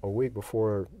call a week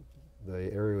before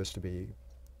the area was to be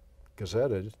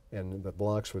gazetted and the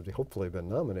blocks would hopefully have been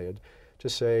nominated, to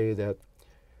say that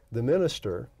the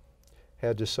minister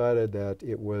had decided that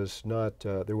it was not,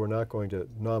 they were not going to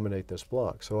nominate this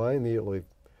block. So I immediately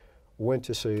went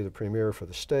to see the premier for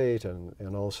the state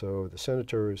and also the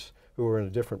senators who were in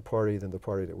a different party than the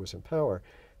party that was in power,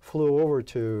 flew over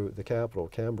to the capital,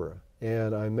 Canberra,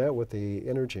 and I met with the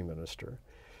energy minister,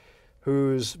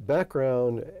 whose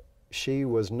background, she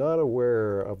was not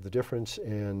aware of the difference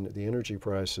in the energy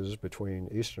prices between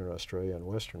Eastern Australia and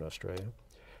Western Australia.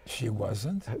 She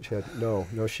wasn't?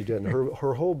 No, she didn't.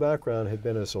 Her whole background had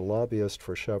been as a lobbyist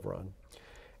for Chevron.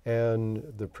 And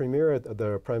the Prime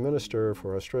Minister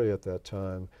for Australia at that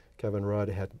time, Kevin Rudd,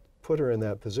 had put her in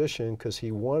that position because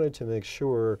he wanted to make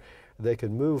sure they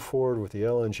could move forward with the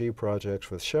LNG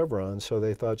projects with Chevron, so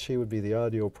they thought she would be the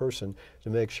ideal person to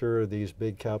make sure these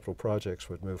big capital projects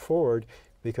would move forward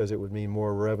because it would mean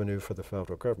more revenue for the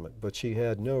federal government. But she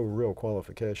had no real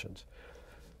qualifications.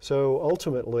 So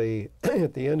ultimately,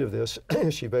 at the end of this,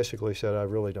 she basically said, I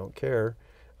really don't care.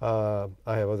 I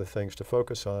have other things to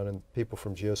focus on, and people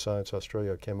from Geoscience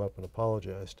Australia came up and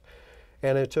apologized.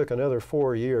 And it took another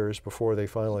 4 years before they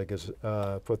finally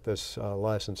put this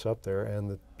license up there, and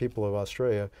the people of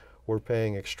Australia were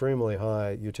paying extremely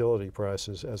high utility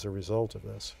prices as a result of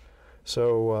this.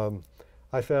 So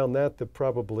I found that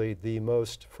probably the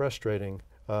most frustrating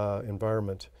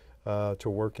environment to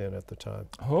work in at the time.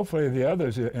 Hopefully the other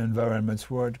environments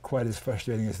weren't quite as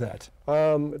frustrating as that.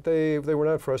 They were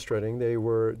not frustrating. There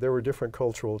were different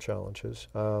cultural challenges.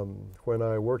 When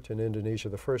I worked in Indonesia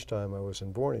the first time, I was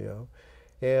in Borneo,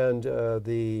 and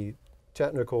the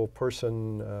technical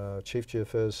person, chief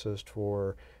geophysicist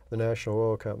for the National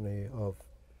Oil Company of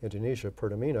Indonesia,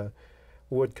 Pertamina,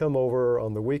 would come over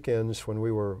on the weekends when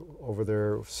we were over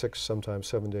there 6, sometimes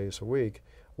 7 days a week,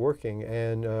 working,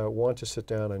 and want to sit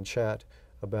down and chat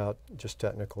about just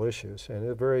technical issues. And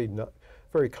a very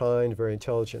kind, very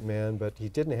intelligent man, but he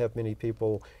didn't have many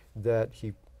people that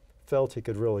he felt he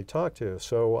could really talk to.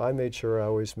 So I made sure I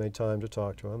always made time to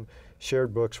talk to him,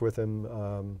 shared books with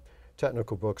him,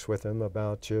 technical books with him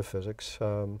about geophysics,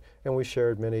 and we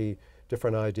shared many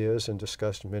different ideas and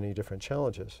discussed many different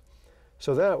challenges.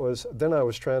 So then I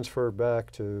was transferred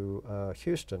back to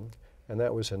Houston, and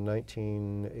that was in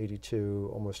 1982,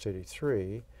 almost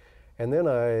 83. And then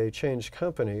I changed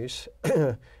companies,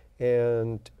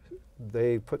 and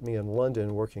they put me in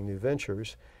London working new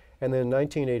ventures. And then in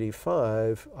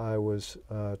 1985, I was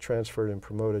transferred and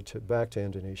promoted back to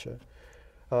Indonesia.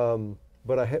 But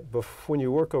when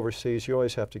you work overseas, you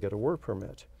always have to get a work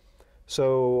permit.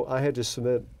 So I had to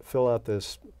fill out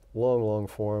this long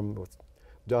form with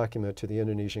document to the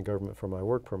Indonesian government for my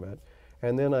work permit.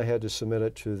 And then I had to submit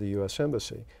it to the U.S.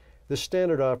 Embassy. The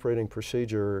standard operating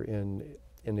procedure in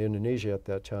Indonesia at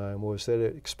that time was that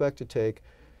it expected to take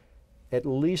at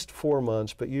least 4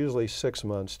 months, but usually 6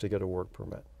 months to get a work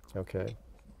permit. Okay.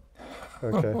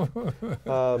 Okay.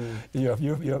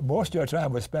 Most of your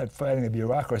time was spent fighting the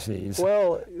bureaucracies.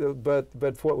 Well, but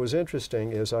what was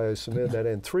interesting is I submitted that,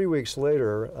 and 3 weeks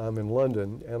later, I'm in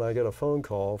London, and I get a phone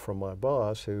call from my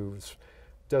boss who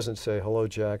doesn't say, hello,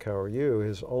 Jack, how are you?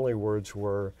 His only words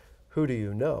were, who do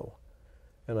you know?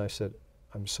 And I said,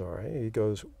 I'm sorry. He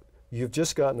goes, you've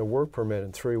just gotten a work permit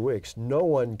in 3 weeks. No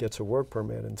one gets a work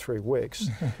permit in 3 weeks.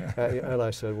 And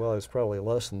I said, well, it's probably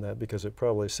less than that because it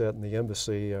probably sat in the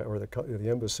embassy or the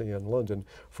embassy in London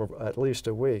for at least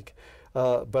a week.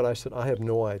 But I said, I have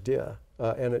no idea.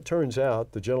 And it turns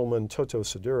out the gentleman, Toto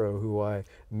Sudiro, who I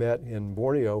met in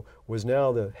Borneo, was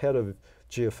now the head of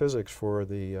geophysics for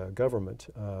the government,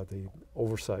 the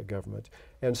oversight government.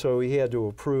 And so he had to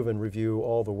approve and review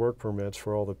all the work permits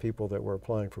for all the people that were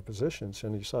applying for positions.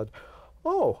 And he said,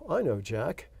 oh, I know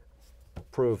Jack.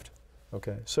 Approved.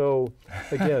 Okay, so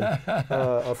again,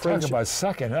 a friendship. Talk about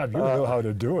sucking up, you know how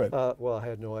to do it. Well, I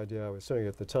had no idea I was doing it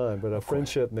at the time, but a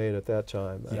friendship made at that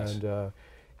time. Yes.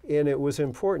 And it was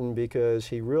important because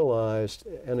he realized,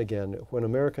 and again, when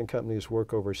American companies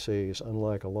work overseas,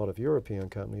 unlike a lot of European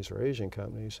companies or Asian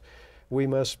companies, we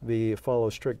must follow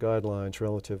strict guidelines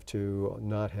relative to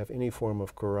not have any form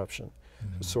of corruption.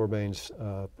 Sarbanes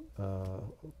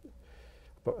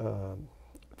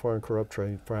Foreign Corrupt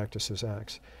Trade Practices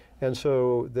Acts. And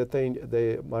so that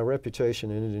my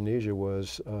reputation in Indonesia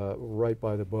was right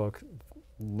by the book,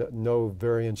 no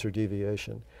variance or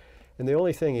deviation. And the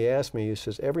only thing he asked me, he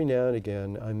says, every now and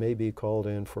again, I may be called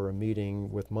in for a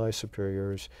meeting with my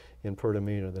superiors in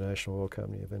Pertamina, the National Oil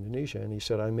Company of Indonesia. And he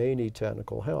said, I may need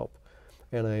technical help.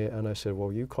 And I said,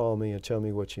 well, you call me and tell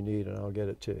me what you need and I'll get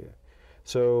it to you.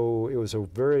 So it was a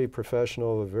very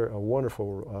professional, a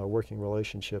wonderful working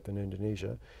relationship in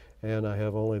Indonesia. And I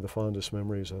have only the fondest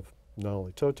memories of not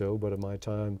only Toto, but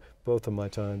both of my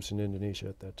times in Indonesia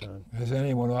at that time. Has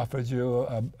anyone offered you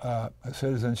a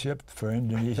citizenship for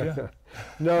Indonesia?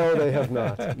 No, they have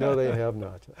not. No, they have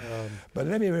not. But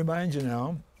let me remind you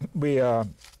now, we've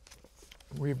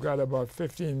got about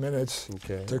 15 minutes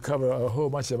to cover a whole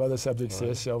bunch of other subjects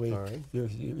here, so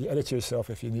you edit yourself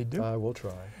if you need to. I will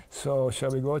try. So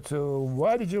shall we go to,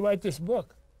 why did you write this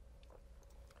book?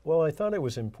 Well, I thought it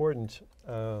was important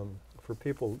for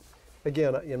people.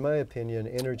 Again, in my opinion,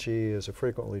 energy is a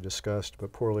frequently discussed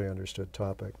but poorly understood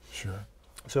topic. Sure.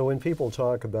 So when people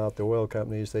talk about the oil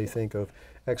companies, they think of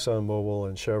ExxonMobil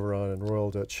and Chevron and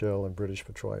Royal Dutch Shell and British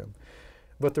Petroleum.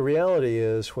 But the reality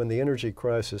is, when the energy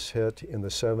crisis hit in the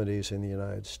 70s in the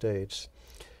United States,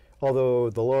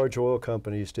 although the large oil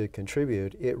companies did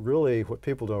contribute, it really, what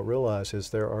people don't realize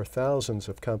is there are thousands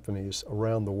of companies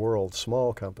around the world,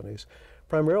 small companies,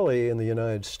 primarily in the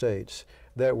United States,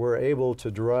 that were able to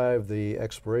drive the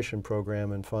exploration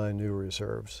program and find new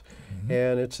reserves. Mm-hmm.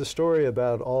 And it's a story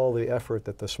about all the effort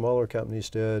that the smaller companies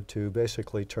did to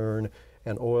basically turn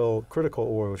an critical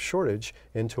oil shortage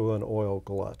into an oil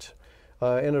glut.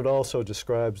 And it also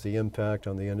describes the impact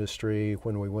on the industry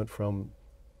when we went from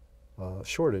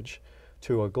shortage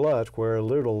to a glut, where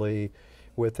literally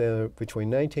between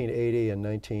 1980 and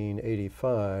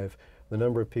 1985, the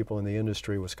number of people in the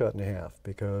industry was cut in half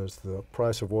because the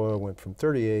price of oil went from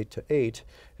 38 to 8,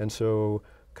 and so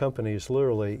companies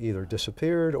literally either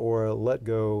disappeared or let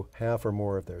go half or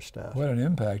more of their staff. What an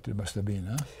impact it must have been,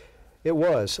 huh? It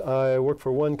was. I worked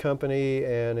for one company,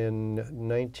 and in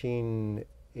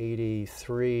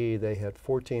 1983 they had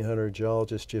 1,400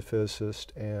 geologists, geophysicists,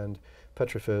 and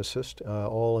petrophysicists,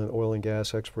 all in oil and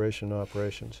gas exploration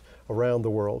operations around the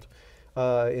world.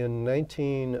 In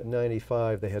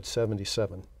 1995, they had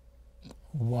 77.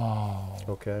 Wow.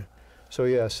 Okay. So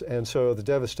yes, and so the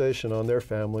devastation on their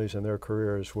families and their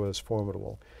careers was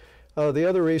formidable. The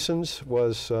other reasons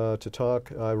was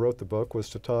I wrote the book, was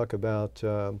to talk about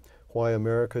why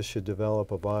America should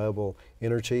develop a viable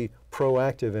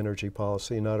proactive energy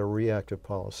policy, not a reactive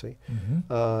policy.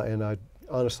 Mm-hmm. And I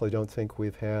honestly don't think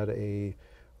we've had a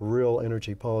real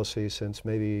energy policy since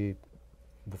maybe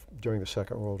during the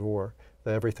Second World War.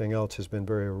 Everything else has been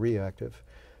very reactive.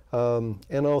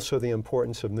 And also the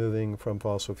importance of moving from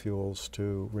fossil fuels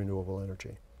to renewable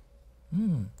energy.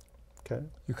 Mm. Okay.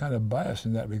 You're kind of biased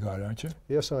in that regard, aren't you?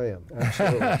 Yes, I am.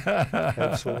 Absolutely.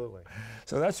 Absolutely.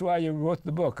 So that's why you wrote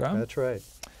the book, huh? That's right.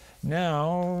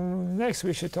 Now, next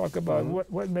we should talk about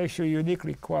what makes you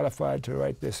uniquely qualified to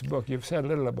write this book. You've said a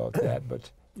little about that,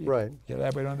 but right.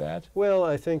 Elaborate on that? Well,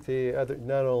 I think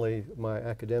not only my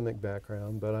academic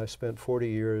background, but I spent 40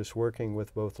 years working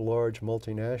with both large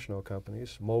multinational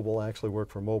companies. Mobil, actually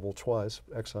worked for Mobil twice,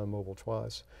 ExxonMobil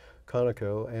twice,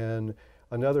 Conoco, and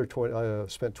I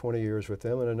spent 20 years with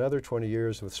them, and another 20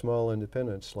 years with small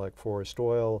independents like Forest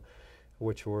Oil,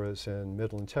 which was in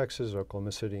Midland, Texas,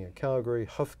 Oklahoma City, and Calgary,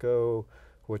 Hufco,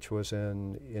 which was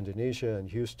in Indonesia and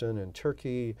Houston and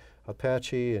Turkey,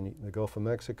 Apache in the Gulf of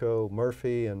Mexico,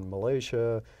 Murphy in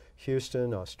Malaysia,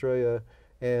 Houston, Australia,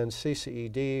 and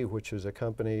CCED, which is a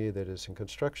company that is in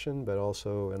construction but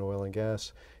also in oil and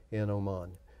gas in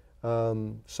Oman.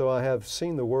 So I have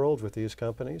seen the world with these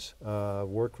companies,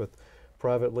 worked with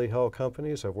privately held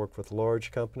companies, I've worked with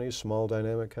large companies, small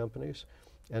dynamic companies,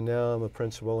 and now I'm a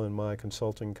principal in my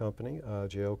consulting company,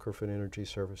 Kerfoot Energy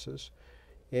Services.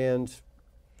 And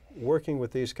working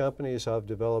with these companies, I've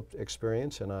developed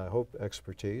experience and I hope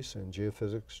expertise in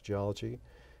geophysics, geology,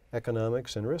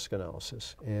 economics, and risk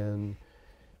analysis. And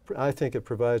I think it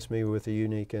provides me with a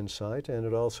unique insight, and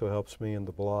it also helps me in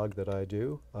the blog that I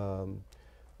do,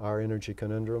 Our Energy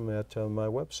Conundrum, at my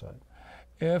website.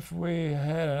 If we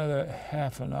had another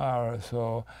half an hour or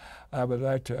so, I would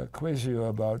like to quiz you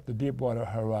about the Deepwater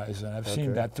Horizon. I've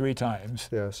seen that 3 times.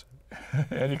 Yes.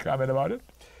 Any comment about it?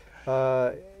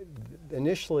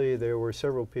 Initially, there were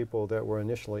several people that were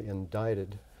initially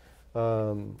indicted,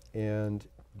 and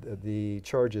the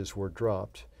charges were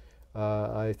dropped.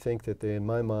 I think that in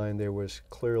my mind there was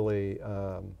clearly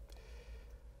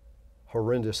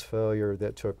horrendous failure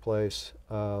that took place,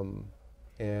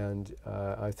 and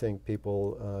I think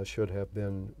people should have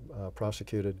been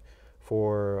prosecuted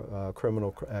for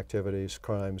criminal activities,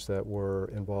 crimes that were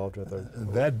involved with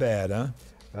it. That bad, huh?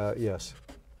 Yes.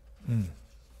 Mm.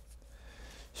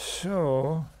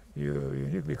 So you're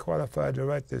uniquely qualified to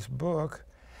write this book.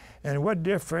 And what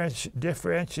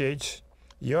differentiates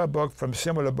your book from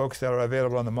similar books that are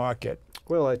available on the market?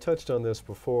 Well, I touched on this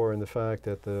before in the fact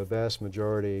that the vast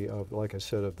majority of, like I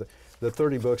said, of the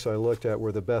 30 books I looked at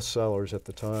were the best sellers at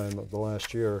the time of the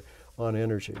last year on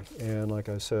energy. And like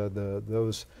I said,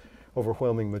 those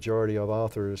overwhelming majority of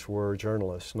authors were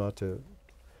journalists, not to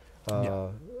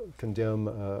condemn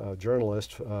a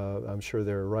journalist. I'm sure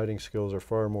their writing skills are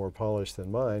far more polished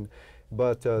than mine,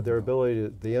 but their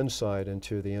ability, the insight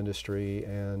into the industry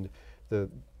and the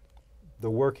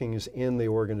workings in the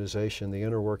organization, the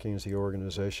inner workings of the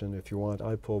organization, if you want,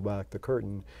 I pull back the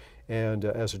curtain. And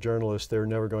as a journalist, they're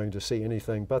never going to see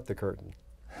anything but the curtain.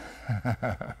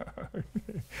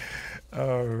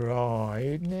 All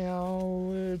right.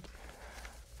 Now,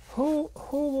 who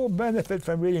will benefit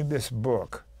from reading this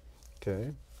book?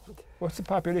 Okay. What's the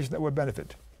population that will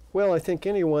benefit? Well, I think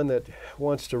anyone that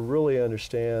wants to really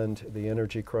understand the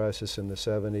energy crisis in the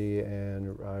 70s,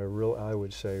 and I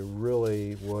would say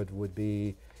really would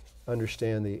be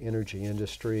understand the energy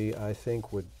industry, I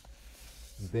think would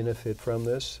benefit from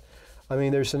this. I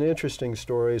mean, there's some interesting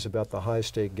stories about the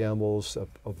high-stake gambles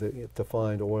to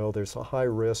find oil. There's a high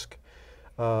risk,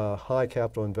 high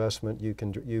capital investment.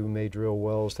 You may drill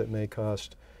wells that may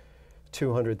cost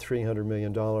 $200, $300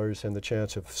 million, and the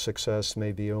chance of success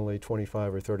may be only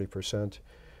 25 or 30%.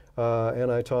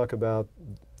 And I talk about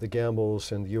the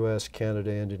gambles in the U.S.,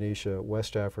 Canada, Indonesia,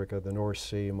 West Africa, the North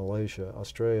Sea, Malaysia,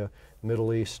 Australia,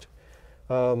 Middle East.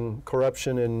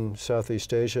 Corruption in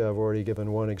Southeast Asia, I've already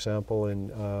given one example in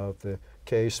the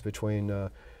case between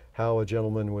how a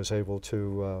gentleman was able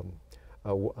to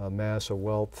amass a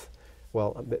wealth.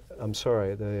 Well, I'm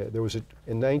sorry, there was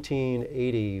in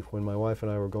 1980, when my wife and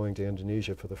I were going to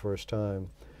Indonesia for the first time,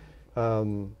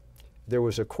 there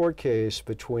was a court case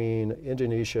between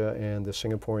Indonesia and the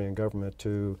Singaporean government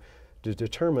to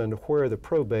determine where the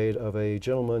probate of a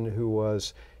gentleman who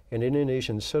was an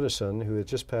Indonesian citizen who had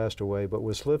just passed away but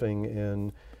was living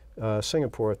in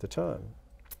Singapore at the time.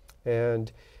 And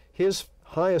his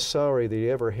highest salary that he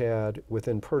ever had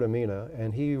within Pertamina,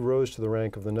 and he rose to the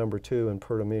rank of the number 2 in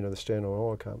Pertamina, the Standard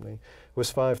Oil Company,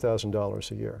 was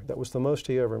 $5,000 a year. That was the most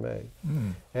he ever made.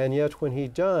 And yet when he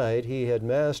died, he had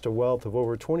amassed a wealth of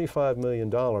over $25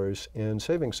 million in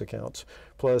savings accounts,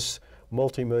 plus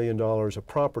multi-million dollars of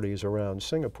properties around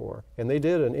Singapore. And they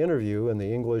did an interview in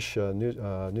the English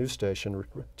news station,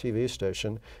 TV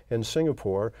station in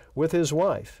Singapore with his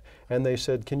wife. And they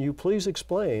said, can you please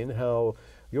explain how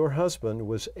your husband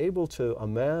was able to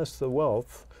amass the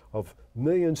wealth of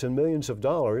millions and millions of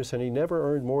dollars, and he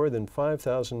never earned more than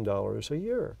 $5,000 a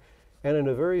year? And in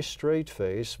a very straight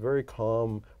face, very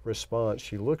calm response,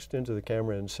 she looks into the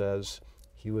camera and says,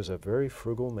 he was a very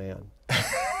frugal man.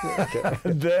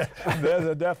 There's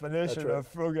a definition right. of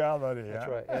frugality. That's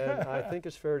right. And I think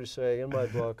it's fair to say in my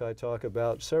book I talk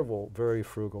about several very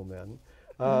frugal men.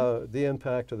 The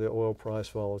impact of the oil price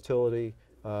volatility,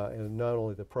 and not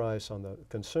only the price on the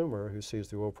consumer who sees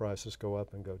the oil prices go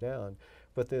up and go down,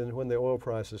 but then when the oil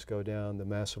prices go down, the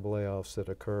massive layoffs that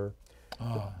occur,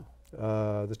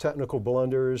 the technical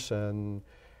blunders. And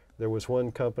there was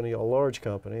one company, a large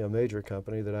company, a major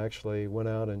company, that actually went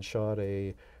out and shot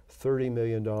a $30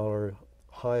 million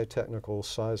high technical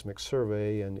seismic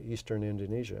survey in eastern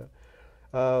Indonesia.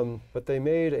 But they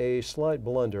made a slight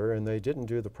blunder and they didn't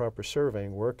do the proper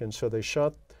surveying work, and so they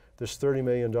shot this $30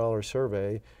 million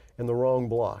survey in the wrong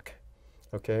block.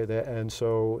 Okay, and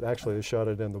so actually they shot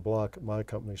it in the block, my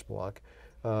company's block.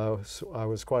 So I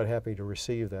was quite happy to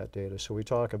receive that data. So we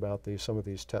talk about some of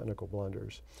these technical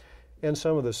blunders and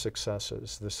some of the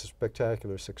successes, the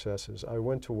spectacular successes. I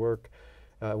went to work,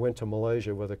 went to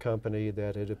Malaysia with a company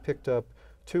that had picked up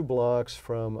 2 blocks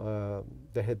from,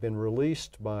 that had been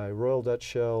released by Royal Dutch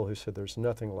Shell, who said there's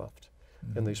nothing left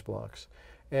in these blocks.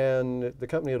 And the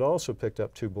company had also picked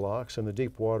up 2 blocks in the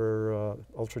deep water,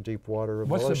 ultra deep water of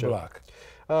Malaysia. What's a block?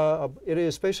 It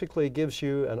is basically gives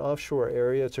you an offshore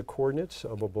area. It's a coordinates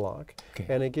of a block,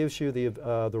 and it gives you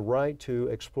the right to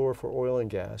explore for oil and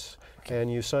gas.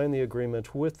 And you sign the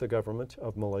agreement with the government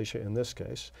of Malaysia in this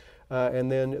case.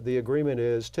 And then the agreement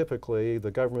is typically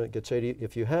the government gets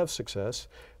if you have success,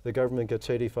 the government gets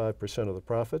 85% of the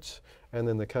profits, and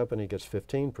then the company gets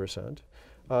 15%.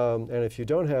 And if you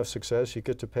don't have success, you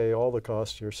get to pay all the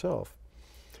costs yourself.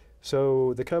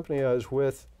 So the company I was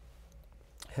with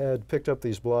had picked up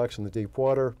these blocks in the deep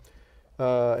water,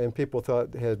 and people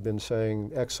had been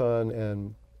saying Exxon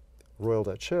and Royal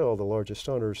Dutch Shell, the largest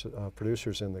owners,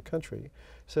 producers in the country,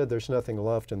 said there's nothing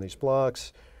left in these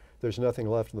blocks. There's nothing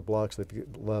left in the blocks they've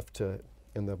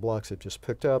just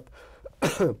picked up.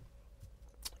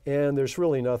 And there's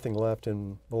really nothing left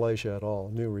in Malaysia at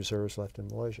all, new reserves left in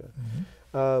Malaysia.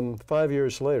 5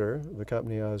 years later, the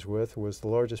company I was with was the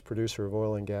largest producer of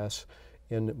oil and gas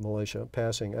in Malaysia,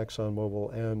 passing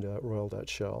ExxonMobil and Royal Dutch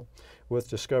Shell, with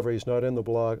discoveries not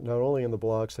only in the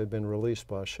blocks that had been released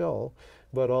by Shell,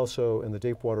 but also in the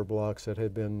deep water blocks that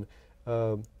had been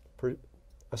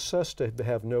assessed to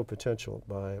have no potential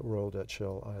by Royal Dutch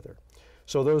Shell either.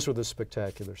 So those were the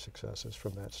spectacular successes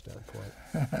from that standpoint.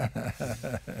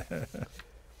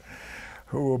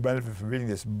 Who will benefit from reading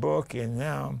this book? And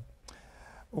now,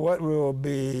 who will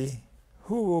be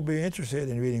interested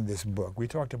in reading this book? We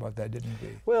talked about that, didn't we?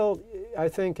 Well, I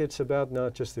think it's about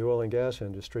not just the oil and gas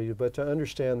industry, but to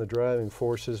understand the driving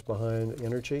forces behind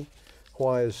energy.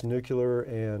 Why is nuclear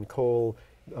and coal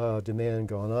demand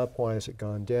gone up? Why has it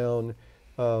gone down?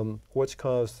 What's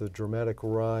caused the dramatic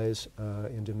rise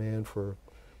in demand for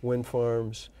wind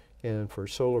farms and for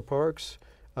solar parks?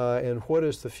 And what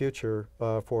is the future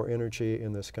for energy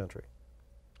in this country?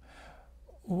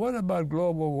 What about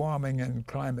global warming and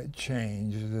climate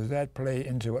change? Does that play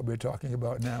into what we're talking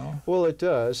about now? Well, it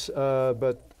does,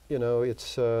 but you know,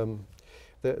 it's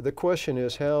the question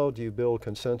is, how do you build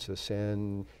consensus?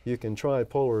 And you can try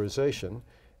polarization,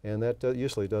 and that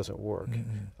usually doesn't work.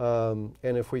 Mm-hmm.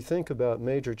 And if we think about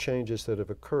major changes that have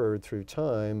occurred through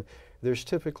time, there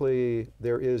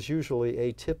is usually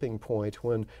a tipping point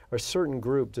when a certain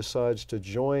group decides to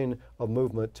join a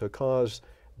movement to cause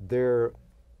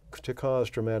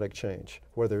dramatic change,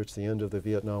 whether it's the end of the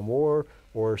Vietnam War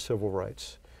or civil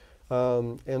rights.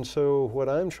 And so what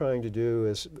I'm trying to do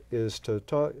is to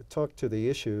talk to the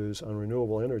issues on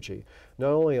renewable energy,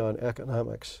 not only on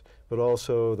economics, but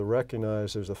also to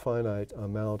recognize there's a finite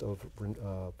amount of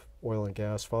oil and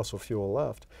gas, fossil fuel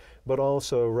left, but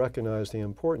also recognize the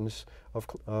importance of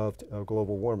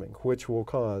global warming, which will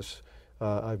cause,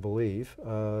 I believe,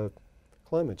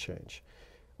 climate change.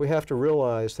 We have to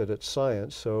realize that it's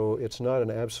science, so it's not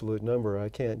an absolute number. I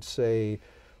can't say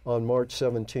on March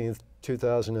 17th,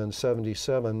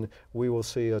 2077, we will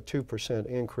see a 2%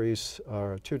 increase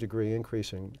or a 2-degree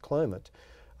increase in climate.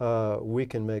 We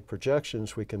can make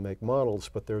projections, we can make models,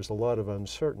 but there's a lot of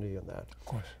uncertainty in that. Of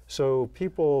course. So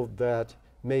people that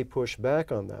may push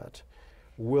back on that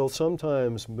will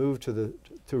sometimes move to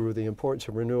the importance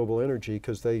of renewable energy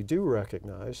because they do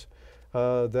recognize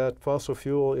that fossil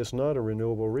fuel is not a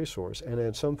renewable resource, and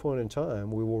at some point in time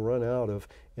we will run out of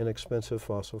inexpensive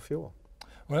fossil fuel.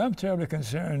 Well, I'm terribly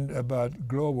concerned about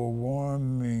global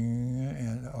warming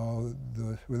and all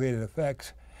the related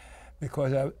effects,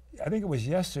 because I think it was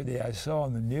yesterday I saw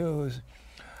in the news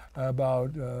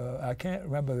about, I can't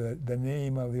remember the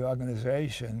name of the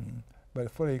organization, but a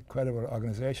fully credible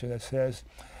organization that says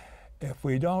if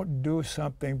we don't do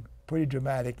something pretty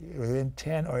dramatic within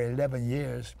 10 or 11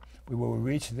 years, we will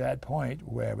reach that point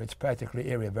where it's practically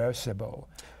irreversible,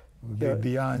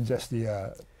 beyond just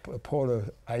the polar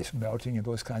ice melting and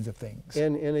those kinds of things.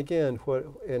 And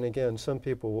again, some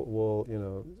people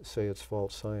will say it's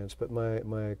false science, but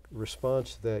my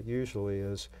response to that usually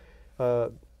is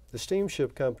the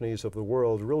steamship companies of the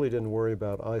world really didn't worry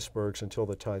about icebergs until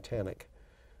the Titanic.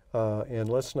 And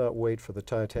let's not wait for the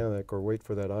Titanic or wait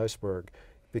for that iceberg,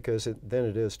 because then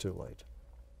it is too late.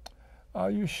 Are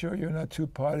you sure you're not too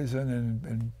partisan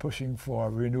in pushing for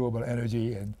renewable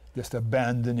energy and just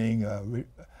abandoning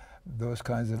those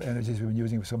kinds of energies we've been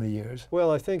using for so many years?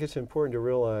 Well, I think it's important to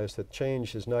realize that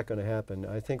change is not going to happen.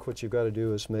 I think what you've got to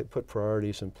do is put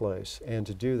priorities in place. And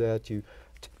to do that,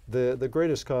 the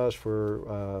greatest cause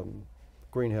for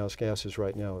greenhouse gases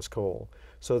right now is coal.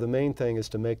 So the main thing is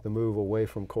to make the move away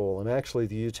from coal. And actually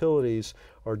the utilities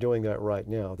are doing that right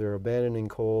now. They're abandoning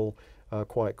coal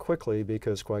quite quickly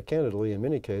because, quite candidly, in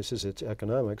many cases it's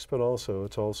economics, but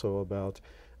it's also about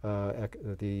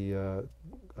the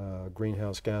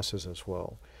greenhouse gases as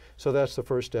well. So that's the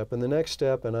first step. And the next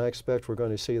step, and I expect we're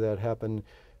going to see that happen,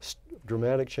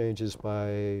 dramatic changes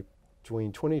between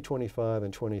 2025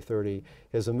 and 2030,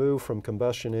 is a move from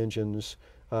combustion engines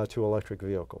to electric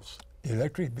vehicles.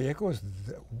 Electric vehicles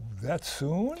that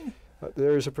soon?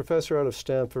 There's a professor out of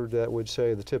Stanford that would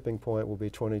say the tipping point will be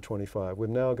 2025. We've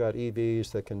now got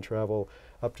EVs that can travel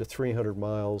up to 300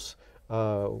 miles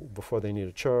before they need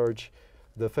a charge.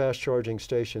 The fast charging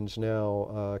stations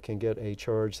now can get a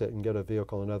charge that can get a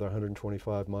vehicle another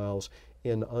 125 miles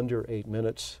in under 8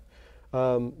 minutes.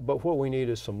 But what we need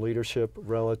is some leadership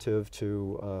relative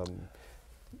to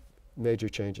major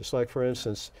changes. Like, for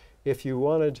instance, if you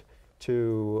wanted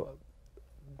to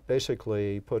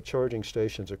basically put charging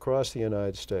stations across the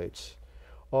United States,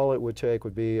 all it would take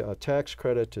would be a tax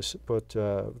credit to put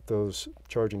those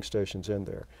charging stations in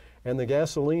there. And the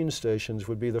gasoline stations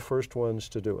would be the first ones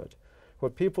to do it.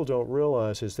 What people don't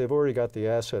realize is they've already got the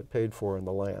asset paid for in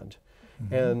the land.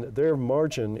 Mm-hmm. And their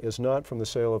margin is not from the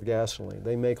sale of gasoline.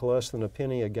 They make less than a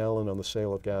penny a gallon on the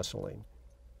sale of gasoline.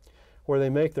 Where they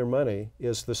make their money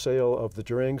is the sale of the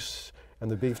drinks and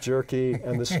the beef jerky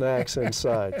and the snacks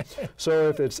inside. So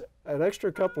if it's an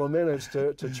extra couple of minutes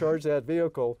to charge that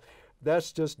vehicle,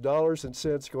 that's just dollars and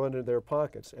cents going into their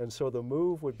pockets. And so the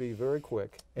move would be very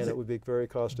quick, and it would be very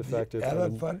cost effective. The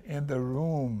elephant in the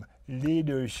room,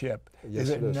 leadership. Yes, is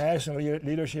it national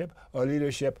leadership or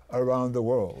leadership around the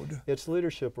world? It's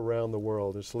leadership around the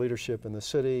world. It's leadership in the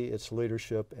city, it's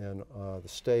leadership in the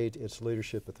state, it's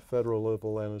leadership at the federal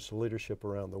level, and it's leadership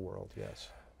around the world, yes.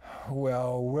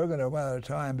 Well, we're going to run out of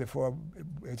time before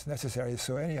it's necessary.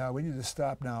 So anyhow, we need to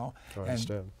stop now. I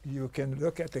understand. You can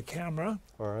look at the camera.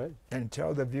 All right. And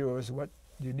tell the viewers what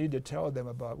you need to tell them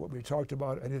about what we talked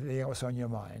about, anything else on your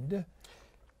mind.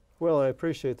 Well, I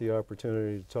appreciate the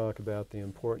opportunity to talk about the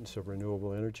importance of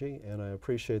renewable energy, and I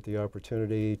appreciate the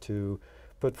opportunity to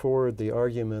put forward the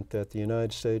argument that the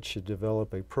United States should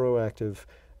develop a proactive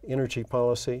energy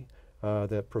policy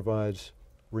that provides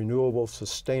renewable,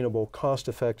 sustainable,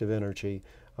 cost-effective energy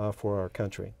for our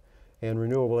country. And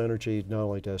renewable energy not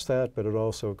only does that, but it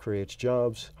also creates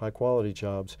jobs, high-quality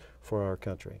jobs for our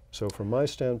country. So from my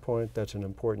standpoint, that's an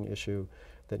important issue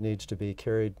that needs to be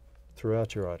carried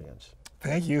throughout your audience.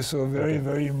 Thank you so very,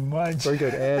 very much. Very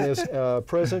good. And as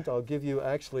present, I'll give you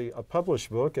actually a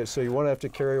published book, so you won't have to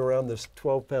carry around this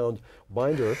 12-pound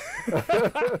binder.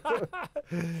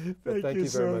 Thank you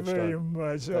so very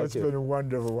much. Oh, it's been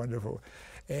wonderful, wonderful.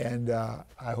 And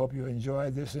I hope you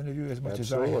enjoyed this interview as much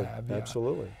as I have. Yeah.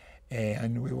 Absolutely.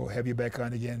 And we will have you back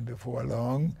on again before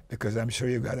long, because I'm sure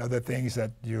you've got other things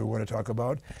that you want to talk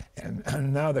about.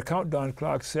 And now the countdown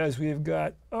clock says we've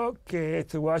got, okay,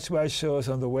 to watch my shows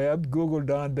on the web, Google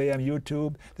Don Baham,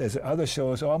 YouTube. There's other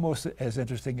shows almost as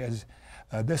interesting as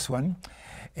this one.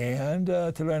 And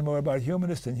to learn more about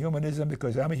humanists and humanism,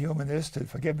 because I'm a humanist,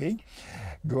 forgive me,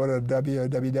 go to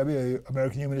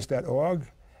www.americanhumanist.org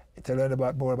to learn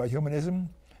more about humanism.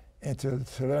 And to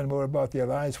learn more about the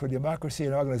Alliance for Democracy,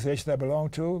 an organization I belong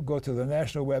to, go to the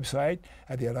national website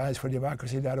at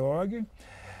thealliancefordemocracy.org.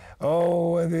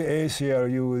 Oh, and the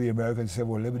ACLU, the American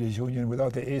Civil Liberties Union.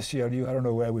 Without the ACLU, I don't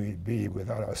know where we'd be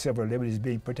without our civil liberties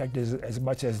being protected as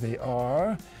much as they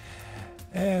are.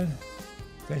 And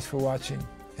thanks for watching.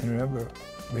 And remember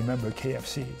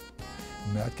KFC,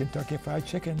 not Kentucky Fried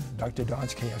Chicken, Dr.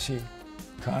 Don's KFC.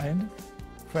 Kind,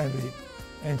 friendly,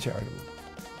 and charitable.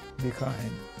 Be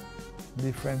kind.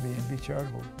 Be friendly and be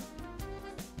charitable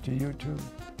to you too,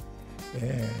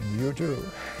 and you too,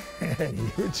 and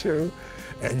you too,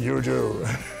 and you too.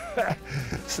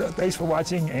 So thanks for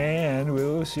watching, and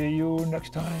we'll see you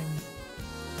next time.